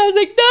I do? And I was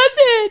like,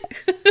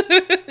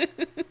 nothing.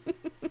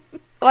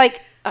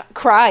 like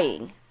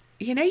crying.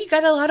 You know, you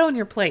got a lot on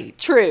your plate.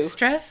 True.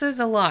 Stress is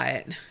a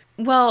lot.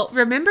 Well,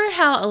 remember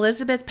how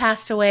Elizabeth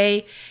passed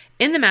away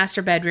in the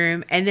master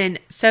bedroom, and then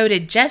so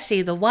did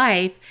Jessie, the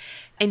wife,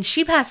 and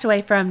she passed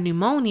away from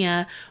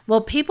pneumonia.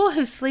 Well, people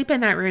who sleep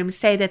in that room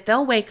say that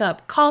they'll wake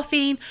up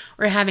coughing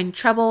or having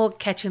trouble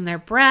catching their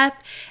breath.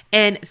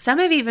 And some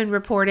have even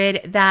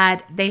reported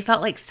that they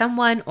felt like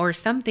someone or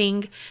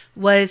something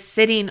was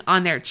sitting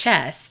on their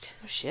chest.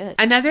 Oh, shit.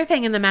 Another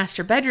thing in the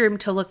master bedroom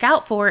to look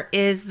out for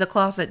is the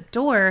closet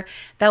door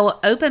that will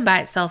open by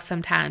itself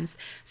sometimes.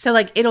 So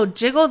like it'll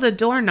jiggle the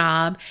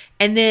doorknob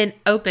and then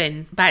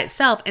open by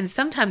itself and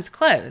sometimes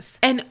close.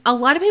 And a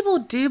lot of people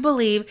do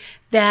believe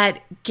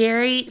that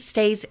Gary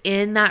stays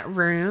in that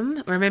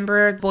room.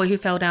 Remember the boy who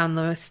fell down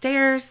the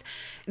stairs?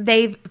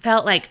 They've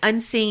felt like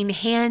unseen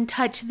hand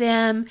touch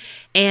them,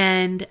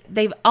 and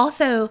they've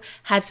also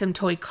had some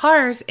toy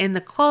cars in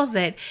the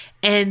closet,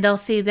 and they'll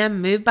see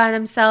them move by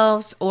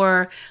themselves,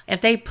 or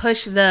if they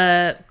push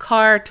the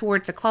car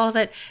towards the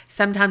closet,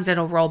 sometimes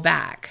it'll roll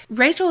back.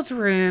 Rachel's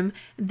room,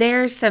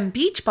 there's some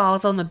beach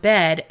balls on the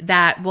bed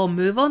that will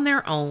move on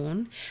their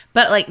own,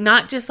 but like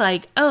not just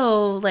like,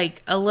 oh,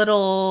 like a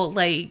little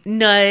like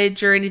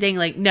nudge or anything.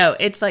 Like, no,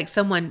 it's like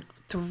someone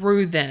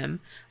threw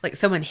them, like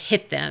someone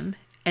hit them,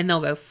 and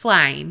they'll go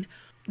flying.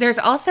 There's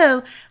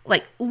also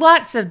like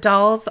lots of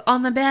dolls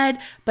on the bed,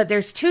 but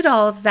there's 2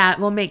 dolls that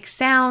will make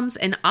sounds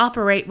and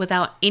operate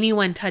without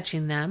anyone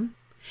touching them.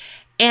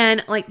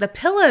 And like the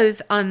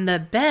pillows on the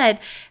bed,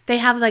 they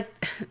have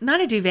like,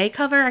 not a duvet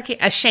cover,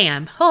 a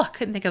sham. Oh, I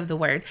couldn't think of the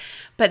word.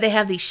 But they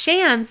have these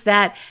shams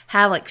that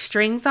have like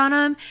strings on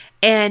them.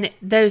 And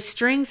those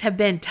strings have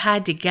been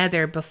tied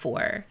together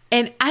before.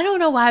 And I don't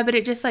know why, but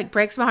it just like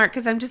breaks my heart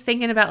because I'm just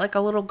thinking about like a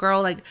little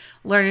girl like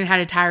learning how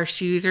to tie her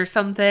shoes or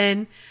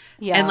something.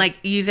 Yeah. And like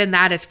using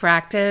that as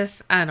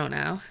practice. I don't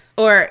know.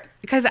 Or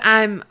because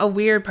I'm a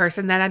weird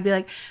person that I'd be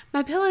like,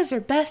 my pillows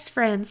are best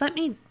friends. Let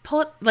me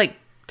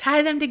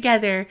tie them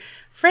together.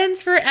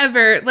 Friends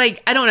forever.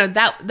 Like, I don't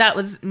know. That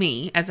was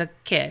me as a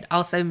kid.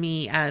 Also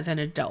me as an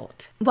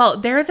adult. Well,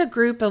 there's a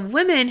group of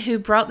women who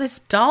brought this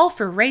doll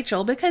for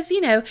Rachel because,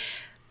 you know,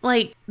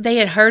 like they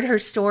had heard her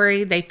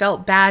story. They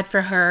felt bad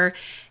for her.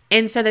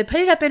 And so they put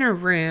it up in her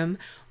room.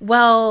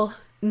 Well,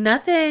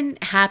 nothing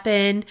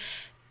happened,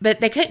 but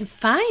they couldn't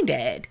find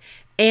it.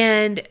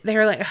 And they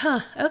were like,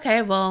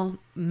 okay, well,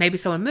 maybe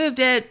someone moved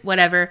it,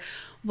 whatever.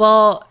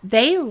 Well,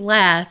 they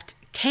left,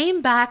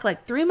 came back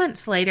like 3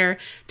 months later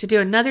to do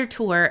another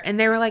tour. And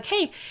they were like,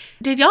 hey,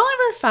 did y'all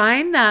ever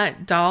find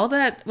that doll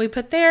that we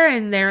put there?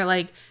 And they were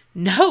like,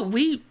 no,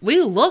 we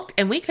looked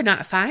and we could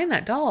not find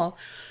that doll.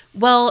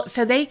 Well,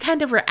 so they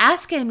kind of were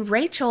asking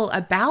Rachel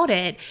about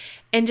it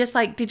and just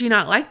like, did you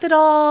not like the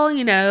doll?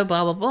 You know,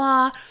 blah, blah,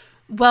 blah.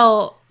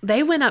 Well,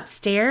 they went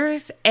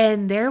upstairs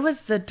and there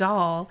was the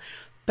doll,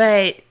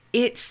 but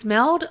it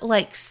smelled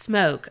like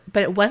smoke,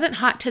 but it wasn't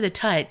hot to the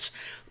touch,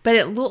 but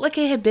it looked like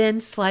it had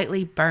been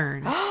slightly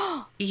burned.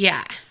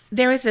 Yeah.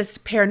 There was this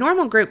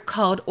paranormal group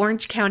called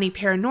Orange County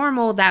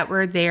Paranormal that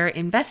were there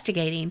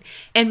investigating.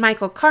 And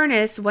Michael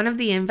Carnes, one of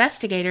the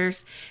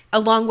investigators,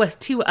 along with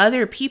 2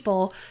 other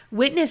people,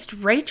 witnessed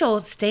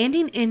Rachel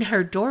standing in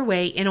her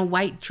doorway in a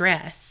white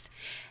dress.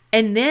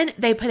 And then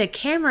they put a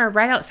camera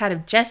right outside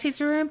of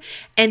Jesse's room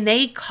and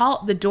they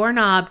caught the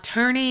doorknob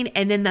turning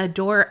and then the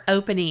door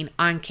opening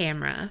on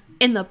camera.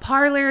 In the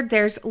parlor,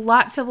 there's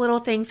lots of little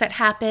things that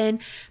happen.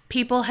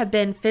 People have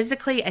been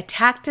physically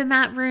attacked in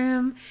that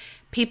room.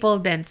 People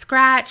have been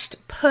scratched,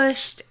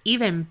 pushed,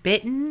 even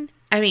bitten.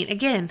 I mean,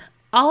 again,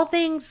 all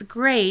things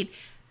great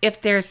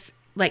if there's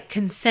like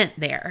consent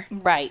there.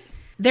 Right.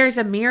 There's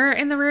a mirror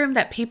in the room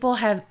that people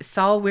have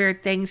saw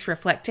weird things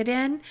reflected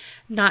in,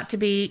 not to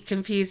be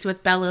confused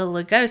with Bela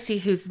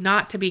Lugosi, who's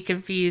not to be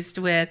confused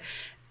with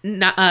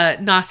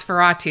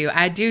Nosferatu.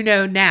 I do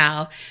know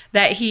now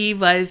that he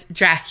was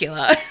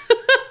Dracula.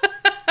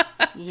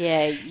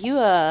 Yeah, you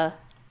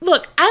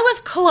Look, I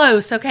was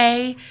close,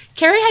 okay?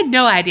 Carrie had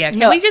no idea.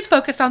 Can we just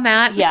focus on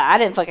that? Yeah, I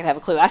didn't fucking have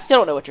a clue. I still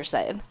don't know what you're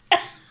saying.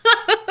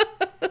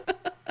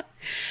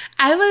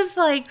 I was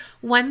like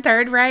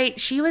 1/3 right.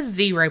 She was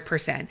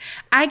 0%.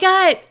 I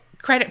got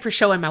credit for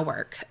showing my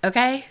work,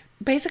 okay?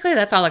 Basically,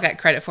 that's all I got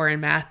credit for in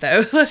math,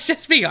 though. Let's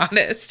just be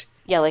honest.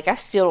 Yeah, like I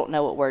still don't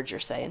know what words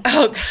you're saying.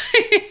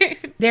 Okay.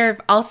 There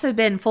have also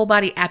been full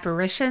body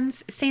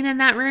apparitions seen in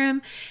that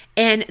room,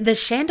 and the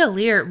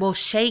chandelier will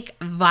shake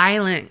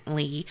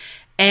violently.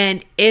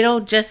 And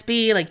it'll just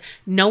be like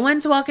no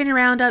one's walking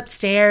around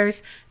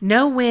upstairs,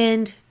 no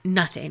wind,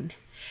 nothing.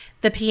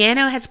 The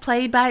piano has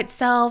played by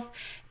itself.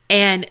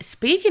 And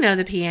speaking of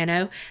the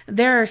piano,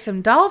 there are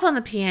some dolls on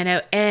the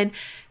piano. And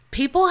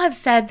people have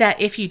said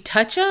that if you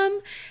touch them,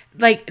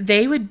 like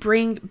they would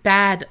bring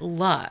bad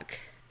luck.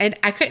 And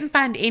I couldn't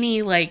find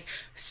any like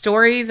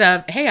stories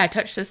of, hey, I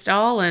touched this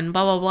doll and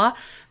blah, blah, blah.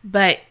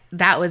 But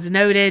that was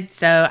noted,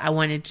 so I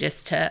wanted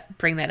just to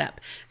bring that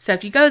up. So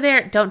if you go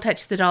there, don't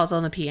touch the dolls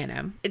on the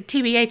piano.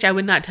 TBH, I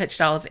would not touch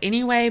dolls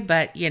anyway,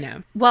 but you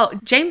know. Well,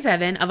 James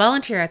Evan, a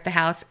volunteer at the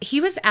house,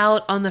 he was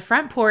out on the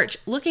front porch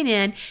looking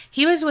in.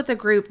 He was with a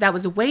group that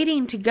was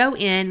waiting to go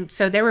in,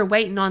 so they were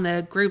waiting on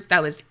the group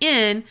that was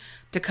in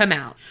to come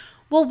out.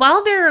 Well,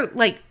 while they're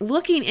like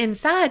looking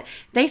inside,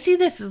 they see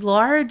this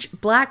large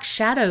black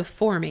shadow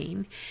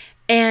forming.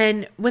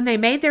 And when they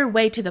made their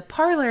way to the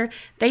parlor,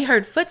 they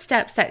heard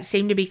footsteps that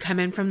seemed to be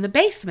coming from the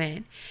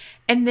basement.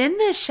 And then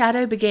the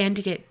shadow began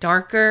to get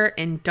darker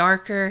and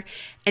darker,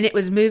 and it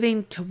was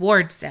moving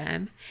towards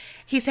them.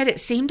 He said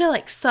it seemed to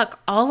like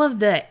suck all of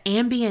the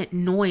ambient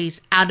noise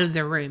out of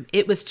the room.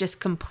 It was just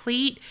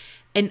complete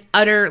and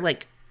utter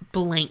like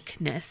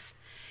blankness.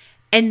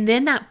 And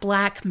then that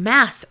black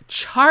mass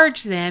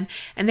charged them,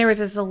 and there was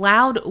this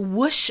loud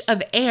whoosh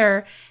of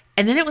air,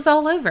 and then it was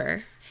all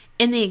over.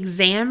 In the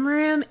exam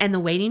room and the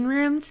waiting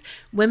rooms,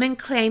 women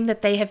claim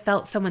that they have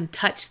felt someone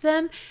touch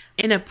them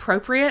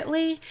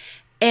inappropriately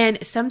and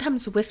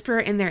sometimes whisper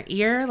in their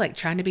ear, like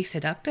trying to be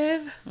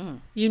seductive.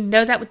 You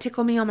know that would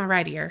tickle me on my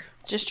right ear.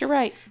 Just your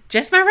right.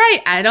 Just my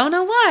right. I don't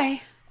know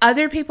why.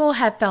 Other people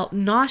have felt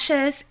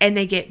nauseous and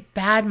they get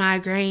bad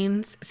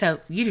migraines. So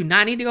you do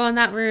not need to go in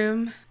that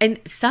room. And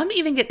some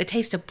even get the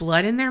taste of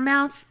blood in their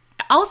mouths.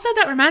 Also,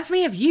 that reminds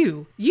me of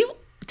you. You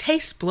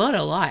taste blood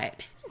a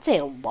lot. I'd say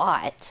a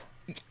lot.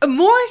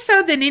 More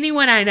so than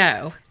anyone I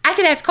know. I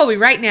could ask Colby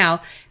right now,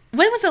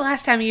 when was the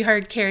last time you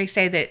heard Carrie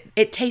say that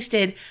it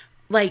tasted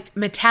like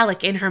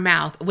metallic in her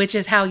mouth, which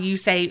is how you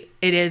say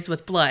it is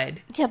with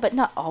blood? Yeah, but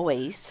not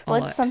always.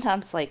 Blood's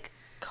sometimes like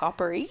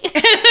coppery.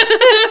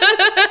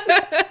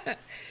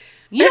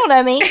 You know what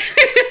I mean?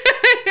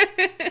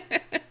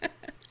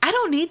 I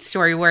don't need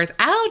StoryWorth.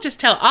 I'll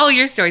just tell all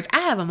your stories. I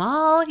have them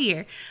all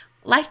here.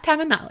 Lifetime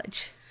of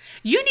knowledge.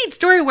 You need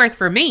StoryWorth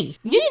for me.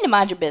 You need to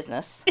mind your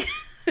business.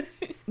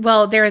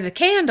 Well, there was a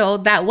candle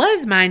that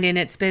was minding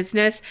its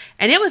business,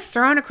 and it was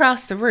thrown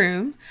across the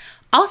room.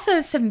 Also,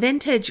 some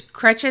vintage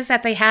crutches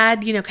that they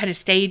had, you know, kind of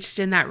staged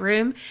in that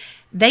room,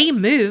 they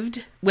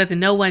moved with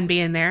no one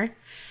being there.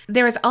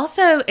 There is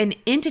also an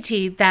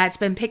entity that's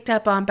been picked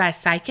up on by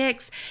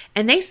psychics,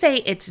 and they say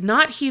it's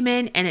not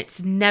human and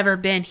it's never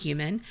been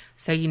human.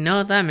 So you know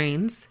what that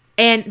means.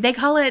 And they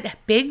call it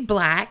Big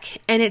Black,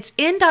 and it's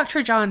in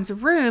Dr. John's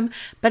room,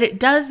 but it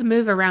does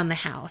move around the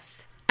house.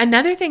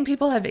 Another thing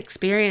people have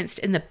experienced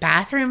in the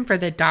bathroom for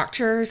the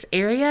doctor's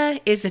area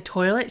is the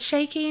toilet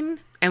shaking.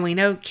 And we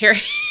know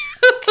Carrie...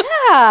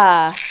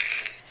 Yeah.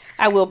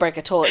 I will break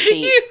a toilet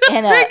seat.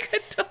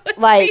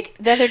 Like,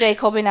 the other day,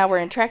 Colby and I were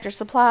in Tractor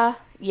Supply.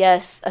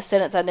 Yes, a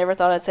sentence I never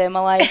thought I'd say in my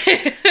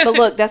life. But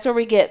look, that's where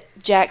we get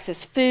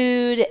Jax's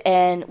food,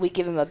 and we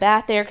give him a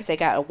bath there because they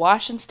got a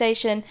washing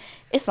station.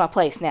 It's my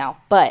place now.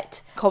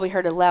 But Colby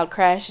heard a loud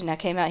crash, and I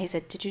came out. He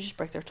said, "Did you just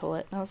break their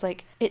toilet?" And I was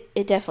like, it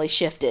definitely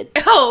shifted.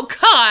 Oh,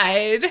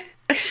 God.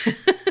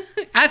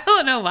 I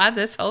don't know why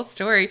this whole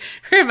story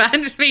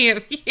reminds me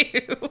of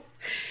you.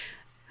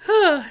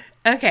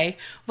 Okay.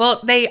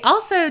 Well, they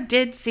also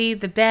did see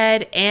the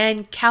bed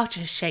and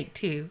couches shake,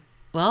 too.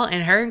 Well,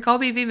 and her and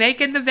Colby be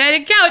making the bed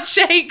and couch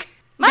shake.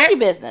 Mind your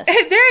business.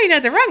 There ain't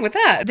nothing wrong with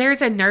that.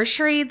 There's a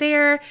nursery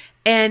there,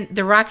 and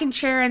the rocking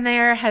chair in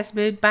there has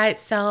moved by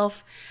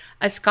itself.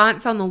 A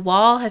sconce on the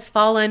wall has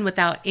fallen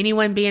without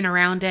anyone being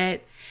around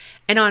it.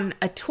 And on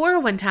a tour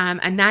one time,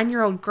 a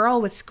 9-year-old girl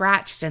was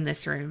scratched in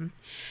this room.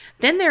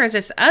 Then there was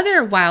this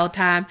other wild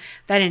time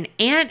that an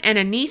aunt and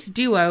a niece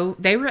duo,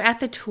 they were at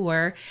the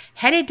tour,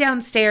 headed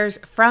downstairs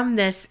from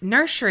this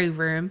nursery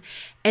room,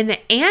 and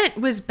the aunt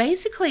was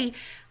basically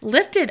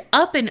lifted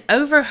up and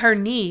over her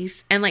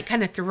niece and like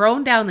kind of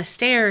thrown down the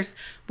stairs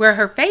where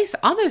her face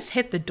almost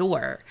hit the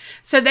door.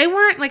 So they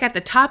weren't like at the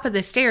top of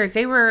the stairs.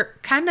 They were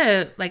kind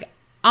of like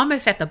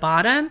almost at the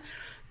bottom,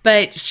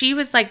 but she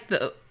was like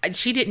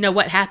she didn't know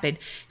what happened.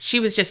 She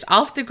was just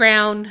off the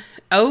ground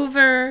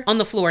over on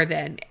the floor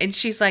then. And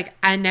she's like,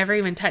 I never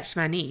even touched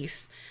my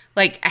niece.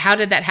 Like, how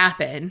did that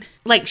happen?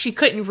 Like, she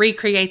couldn't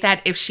recreate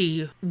that if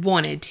she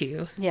wanted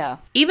to. Yeah.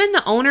 Even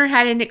the owner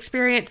had an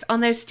experience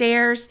on those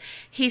stairs.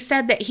 He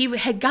said that he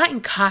had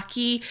gotten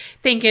cocky,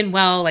 thinking,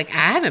 well, like,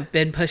 I haven't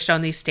been pushed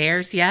on these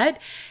stairs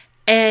yet.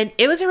 And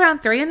it was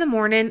around 3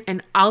 a.m,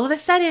 and all of a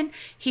sudden,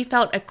 he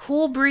felt a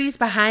cool breeze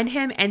behind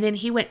him, and then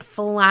he went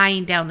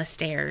flying down the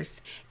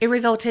stairs. It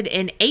resulted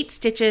in 8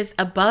 stitches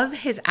above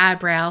his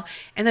eyebrow,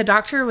 and the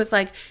doctor was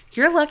like,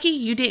 you're lucky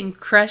you didn't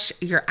crush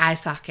your eye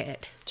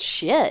socket.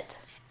 Shit.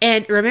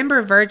 And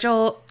remember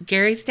Virgil,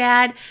 Gary's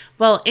dad?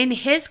 Well, in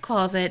his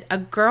closet, a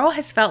girl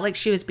has felt like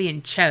she was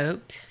being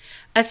choked.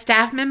 A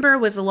staff member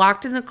was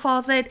locked in the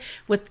closet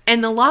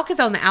and the lock is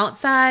on the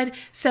outside.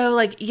 So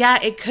like, yeah,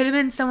 it could have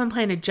been someone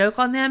playing a joke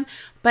on them,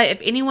 but if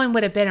anyone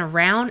would have been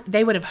around,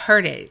 they would have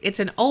heard it. It's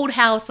an old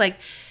house. Like,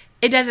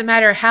 it doesn't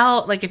matter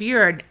how, like if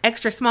you're an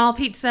extra small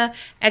pizza,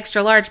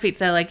 extra large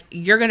pizza, like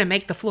you're going to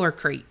make the floor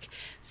creak.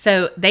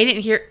 So they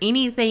didn't hear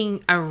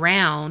anything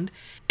around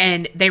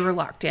and they were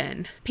locked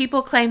in.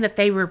 People claim that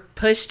they were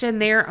pushed in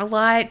there a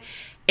lot.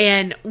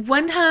 And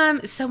one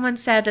time someone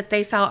said that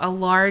they saw a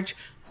large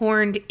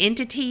horned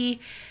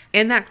entity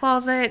in that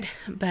closet,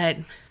 but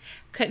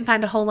couldn't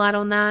find a whole lot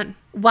on that.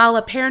 While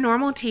a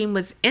paranormal team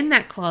was in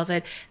that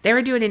closet, they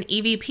were doing an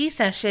EVP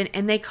session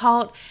and they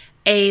caught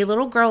a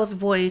little girl's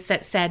voice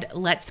that said,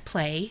 "Let's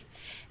play."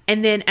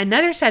 And then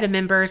another set of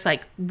members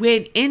like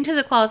went into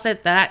the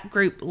closet, that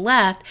group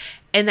left,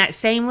 and that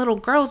same little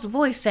girl's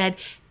voice said,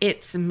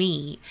 "It's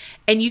me."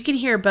 And you can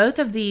hear both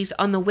of these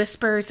on the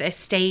Whispers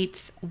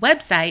Estates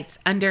websites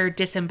under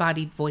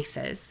Disembodied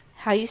Voices.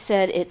 How you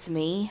said "it's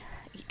me,"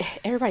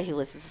 everybody who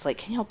listens is like,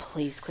 can y'all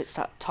please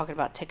stop talking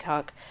about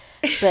TikTok?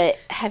 But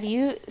have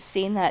you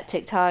seen that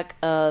TikTok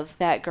of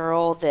that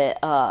girl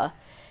that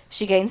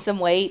she gained some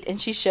weight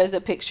and she shows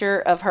a picture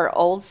of her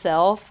old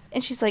self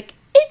and she's like,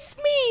 "It's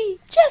me,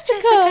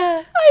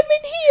 Jessica. I'm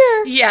in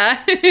here."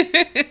 Yeah.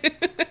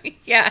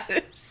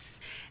 Yes.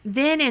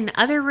 Then in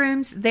other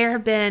rooms, there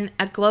have been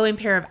a glowing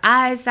pair of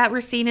eyes that were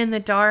seen in the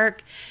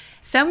dark.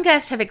 Some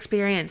guests have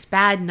experienced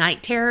bad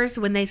night terrors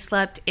when they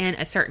slept in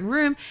a certain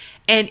room,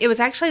 and it was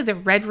actually the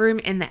red room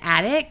in the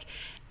attic,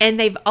 and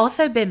they've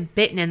also been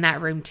bitten in that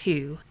room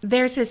too.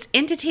 There's this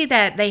entity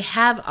that they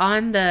have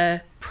on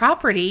the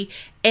property,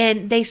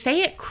 and they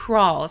say it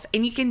crawls,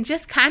 and you can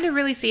just kind of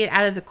really see it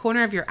out of the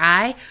corner of your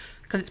eye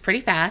because it's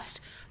pretty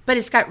fast, but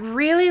it's got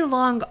really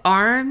long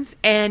arms,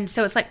 and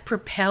so it's like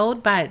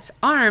propelled by its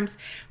arms,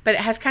 but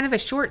it has kind of a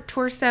short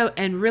torso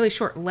and really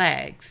short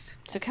legs.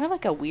 So kind of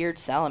like a weird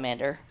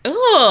salamander.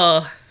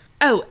 Ugh.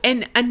 Oh,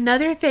 and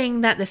another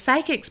thing that the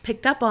psychics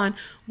picked up on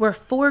were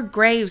 4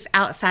 graves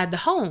outside the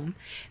home.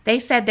 They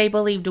said they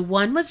believed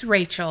one was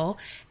Rachel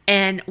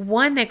and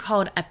one they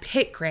called a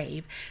pit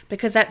grave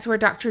because that's where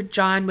Dr.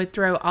 John would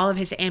throw all of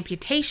his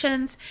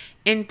amputations,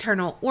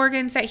 internal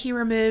organs that he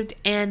removed,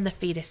 and the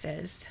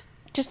fetuses.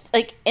 Just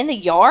like in the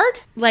yard?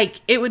 Like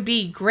it would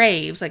be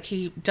graves, like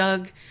he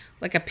dug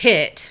like a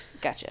pit.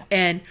 Gotcha.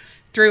 And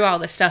threw all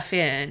the stuff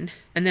in,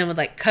 and then would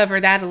like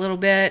cover that a little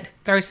bit,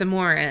 throw some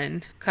more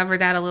in, cover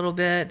that a little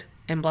bit,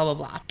 and blah, blah,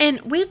 blah. And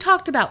we've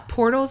talked about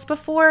portals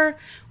before.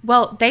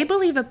 Well, they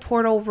believe a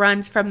portal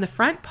runs from the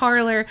front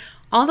parlor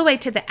all the way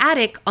to the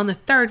attic on the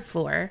 3rd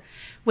floor,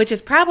 which is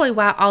probably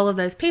why all of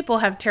those people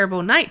have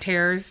terrible night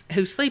terrors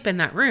who sleep in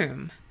that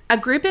room. A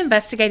group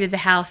investigated the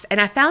house, and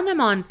I found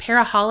them on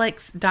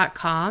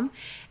paraholics.com,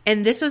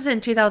 and this was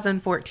in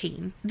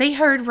 2014. They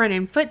heard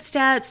running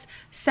footsteps,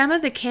 some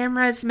of the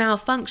cameras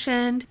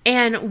malfunctioned,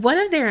 and one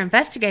of their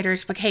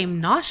investigators became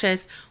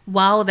nauseous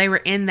while they were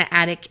in the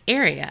attic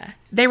area.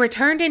 They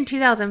returned in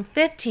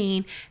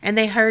 2015, and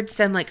they heard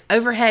some like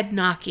overhead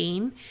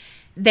knocking.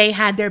 They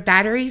had their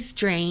batteries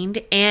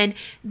drained, and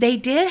they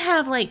did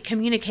have like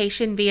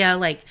communication via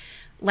like,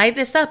 light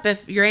this up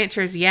if your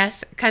answer is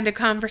yes kind of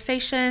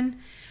conversation.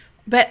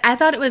 But I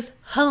thought it was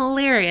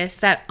hilarious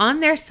that on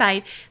their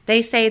site,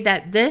 they say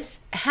that this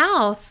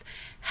house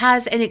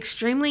has an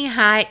extremely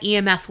high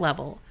EMF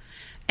level,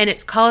 and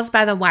it's caused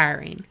by the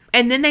wiring.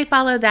 And then they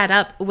follow that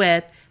up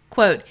with,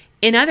 quote,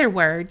 "In other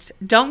words,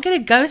 don't get a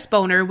ghost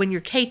boner when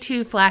your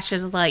K2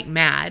 flashes like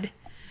mad."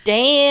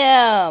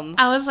 Damn.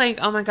 I was like,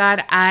 oh my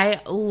God, I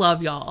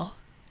love y'all.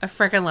 I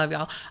freaking love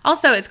y'all.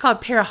 Also, it's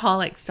called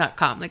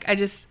paraholics.com. Like,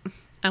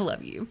 I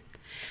love you.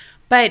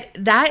 But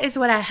that is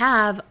what I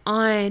have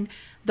on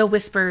the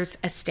Whispers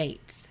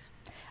Estates.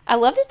 I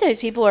love that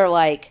those people are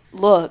like,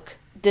 look,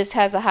 this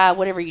has a high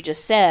whatever you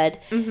just said.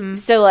 Mm-hmm.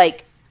 So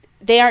like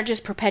they aren't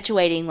just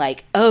perpetuating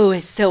like, oh,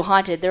 it's so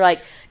haunted. They're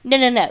like,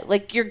 no.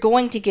 Like you're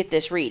going to get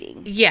this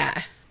reading.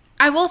 Yeah.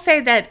 I will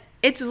say that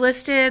it's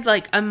listed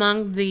like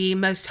among the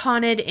most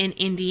haunted in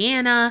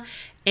Indiana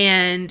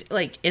and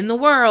like in the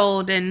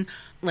world and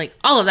like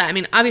all of that. I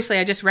mean, obviously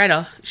I just read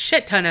a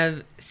shit ton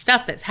of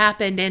stuff that's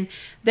happened and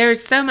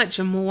there's so much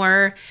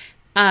more.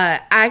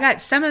 I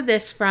got some of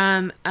this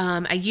from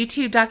a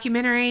YouTube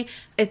documentary.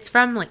 It's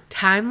from like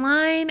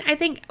Timeline, I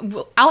think.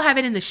 I'll have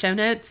it in the show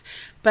notes,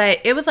 but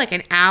it was like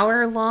an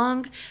hour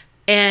long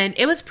and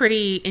it was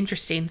pretty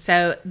interesting.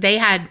 So they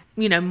had,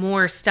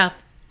 more stuff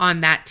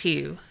on that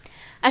too.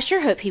 I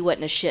sure hope he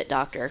wasn't a shit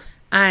doctor.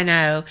 I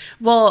know.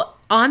 Well,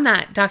 on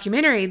that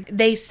documentary,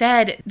 they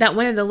said that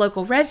one of the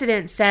local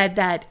residents said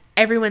that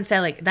everyone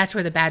said like that's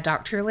where the bad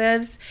doctor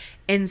lives.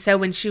 And so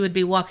when she would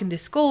be walking to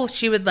school,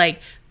 she would like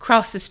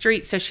cross the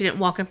street so she didn't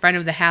walk in front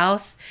of the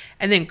house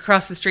and then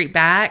cross the street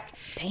back.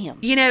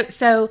 Damn.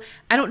 So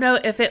I don't know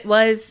if it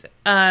was,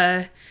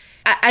 I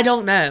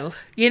don't know,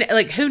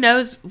 like who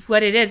knows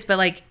what it is, but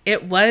like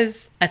it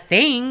was a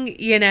thing,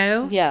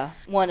 Yeah.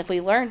 One, if we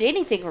learned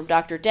anything from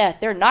Dr. Death,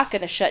 they're not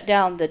going to shut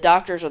down the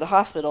doctors or the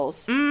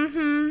hospitals.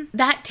 Mm-hmm.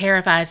 That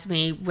terrifies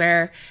me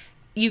where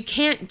you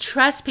can't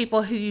trust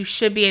people who you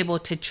should be able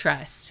to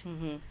trust.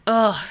 Mm-hmm.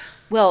 Ugh.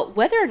 Well,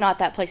 whether or not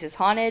that place is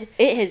haunted,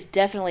 it has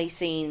definitely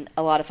seen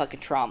a lot of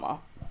fucking trauma.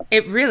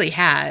 It really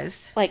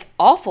has. Like,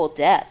 awful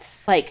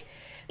deaths. Like,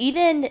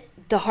 even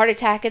the heart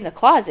attack in the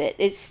closet,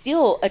 it's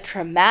still a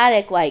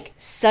traumatic, like,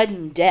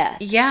 sudden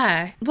death.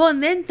 Yeah. Well,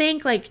 and then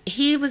think, like,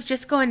 he was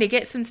just going to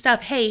get some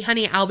stuff. Hey,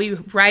 honey, I'll be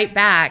right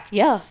back.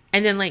 Yeah.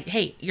 And then, like,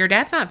 hey, your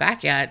dad's not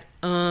back yet.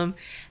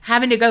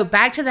 having to go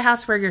back to the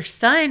house where your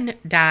son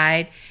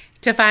died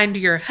to find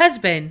your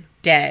husband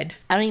dead.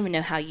 I don't even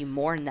know how you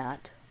mourn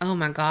that. Oh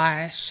my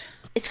gosh.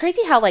 It's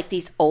crazy how like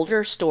these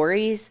older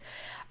stories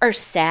are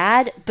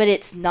sad, but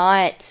it's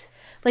not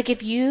like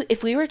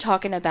if we were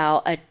talking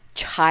about a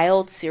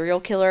child serial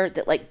killer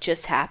that like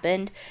just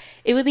happened,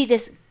 it would be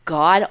this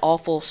god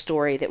awful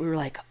story that we were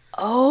like,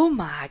 oh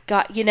my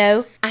God, you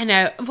know? I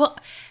know. Well,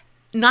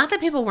 not that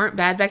people weren't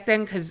bad back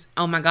then, because,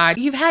 oh my God,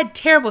 you've had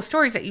terrible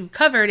stories that you've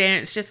covered,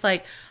 and it's just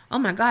like, oh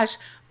my gosh.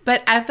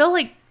 But I feel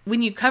like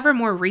when you cover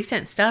more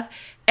recent stuff,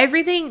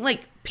 everything,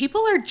 like,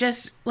 people are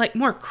just, like,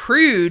 more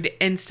crude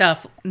and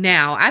stuff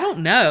now. I don't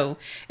know.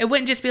 It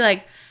wouldn't just be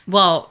like,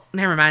 well,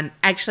 never mind.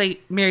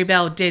 Actually, Mary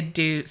Bell did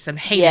do some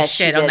heinous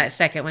shit on that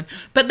second one.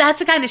 But that's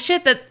the kind of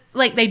shit that,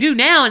 like, they do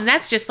now, and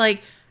that's just,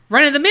 like,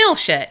 run-of-the-mill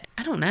shit.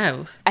 I don't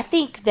know. I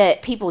think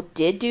that people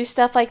did do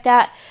stuff like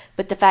that,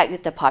 but the fact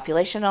that the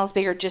population now is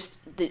bigger, just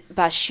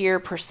by sheer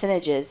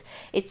percentages,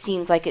 it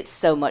seems like it's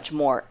so much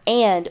more.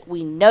 And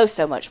we know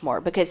so much more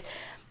because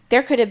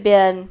there could have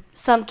been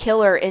some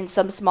killer in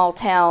some small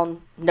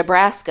town,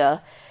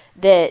 Nebraska,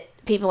 that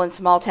people in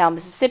small town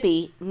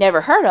Mississippi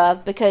never heard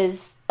of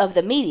because of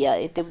the media.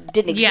 It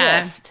didn't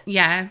exist.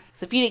 Yeah.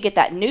 So if you didn't get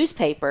that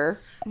newspaper,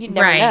 you'd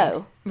never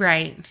know.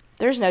 Right.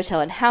 There's no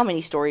telling how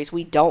many stories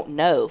we don't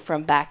know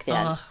from back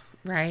then.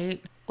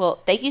 Right.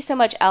 Well, thank you so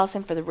much,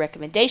 Allison, for the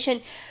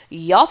recommendation.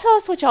 Y'all tell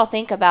us what y'all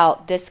think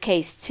about this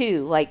case,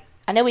 too. Like,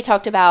 I know we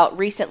talked about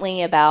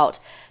recently about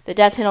the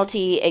death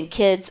penalty and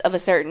kids of a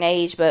certain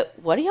age, but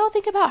what do y'all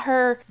think about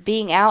her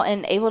being out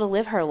and able to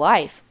live her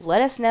life?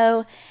 Let us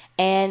know.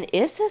 And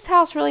is this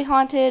house really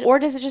haunted, or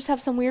does it just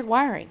have some weird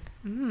wiring?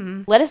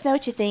 Let us know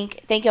what you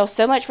think. Thank y'all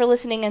so much for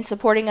listening and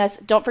supporting us.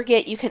 Don't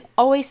forget, you can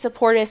always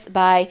support us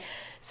by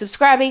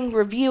subscribing,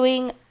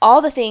 reviewing,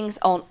 all the things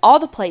on all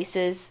the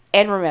places.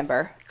 And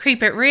remember,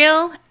 creep it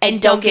real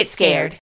and don't get scared.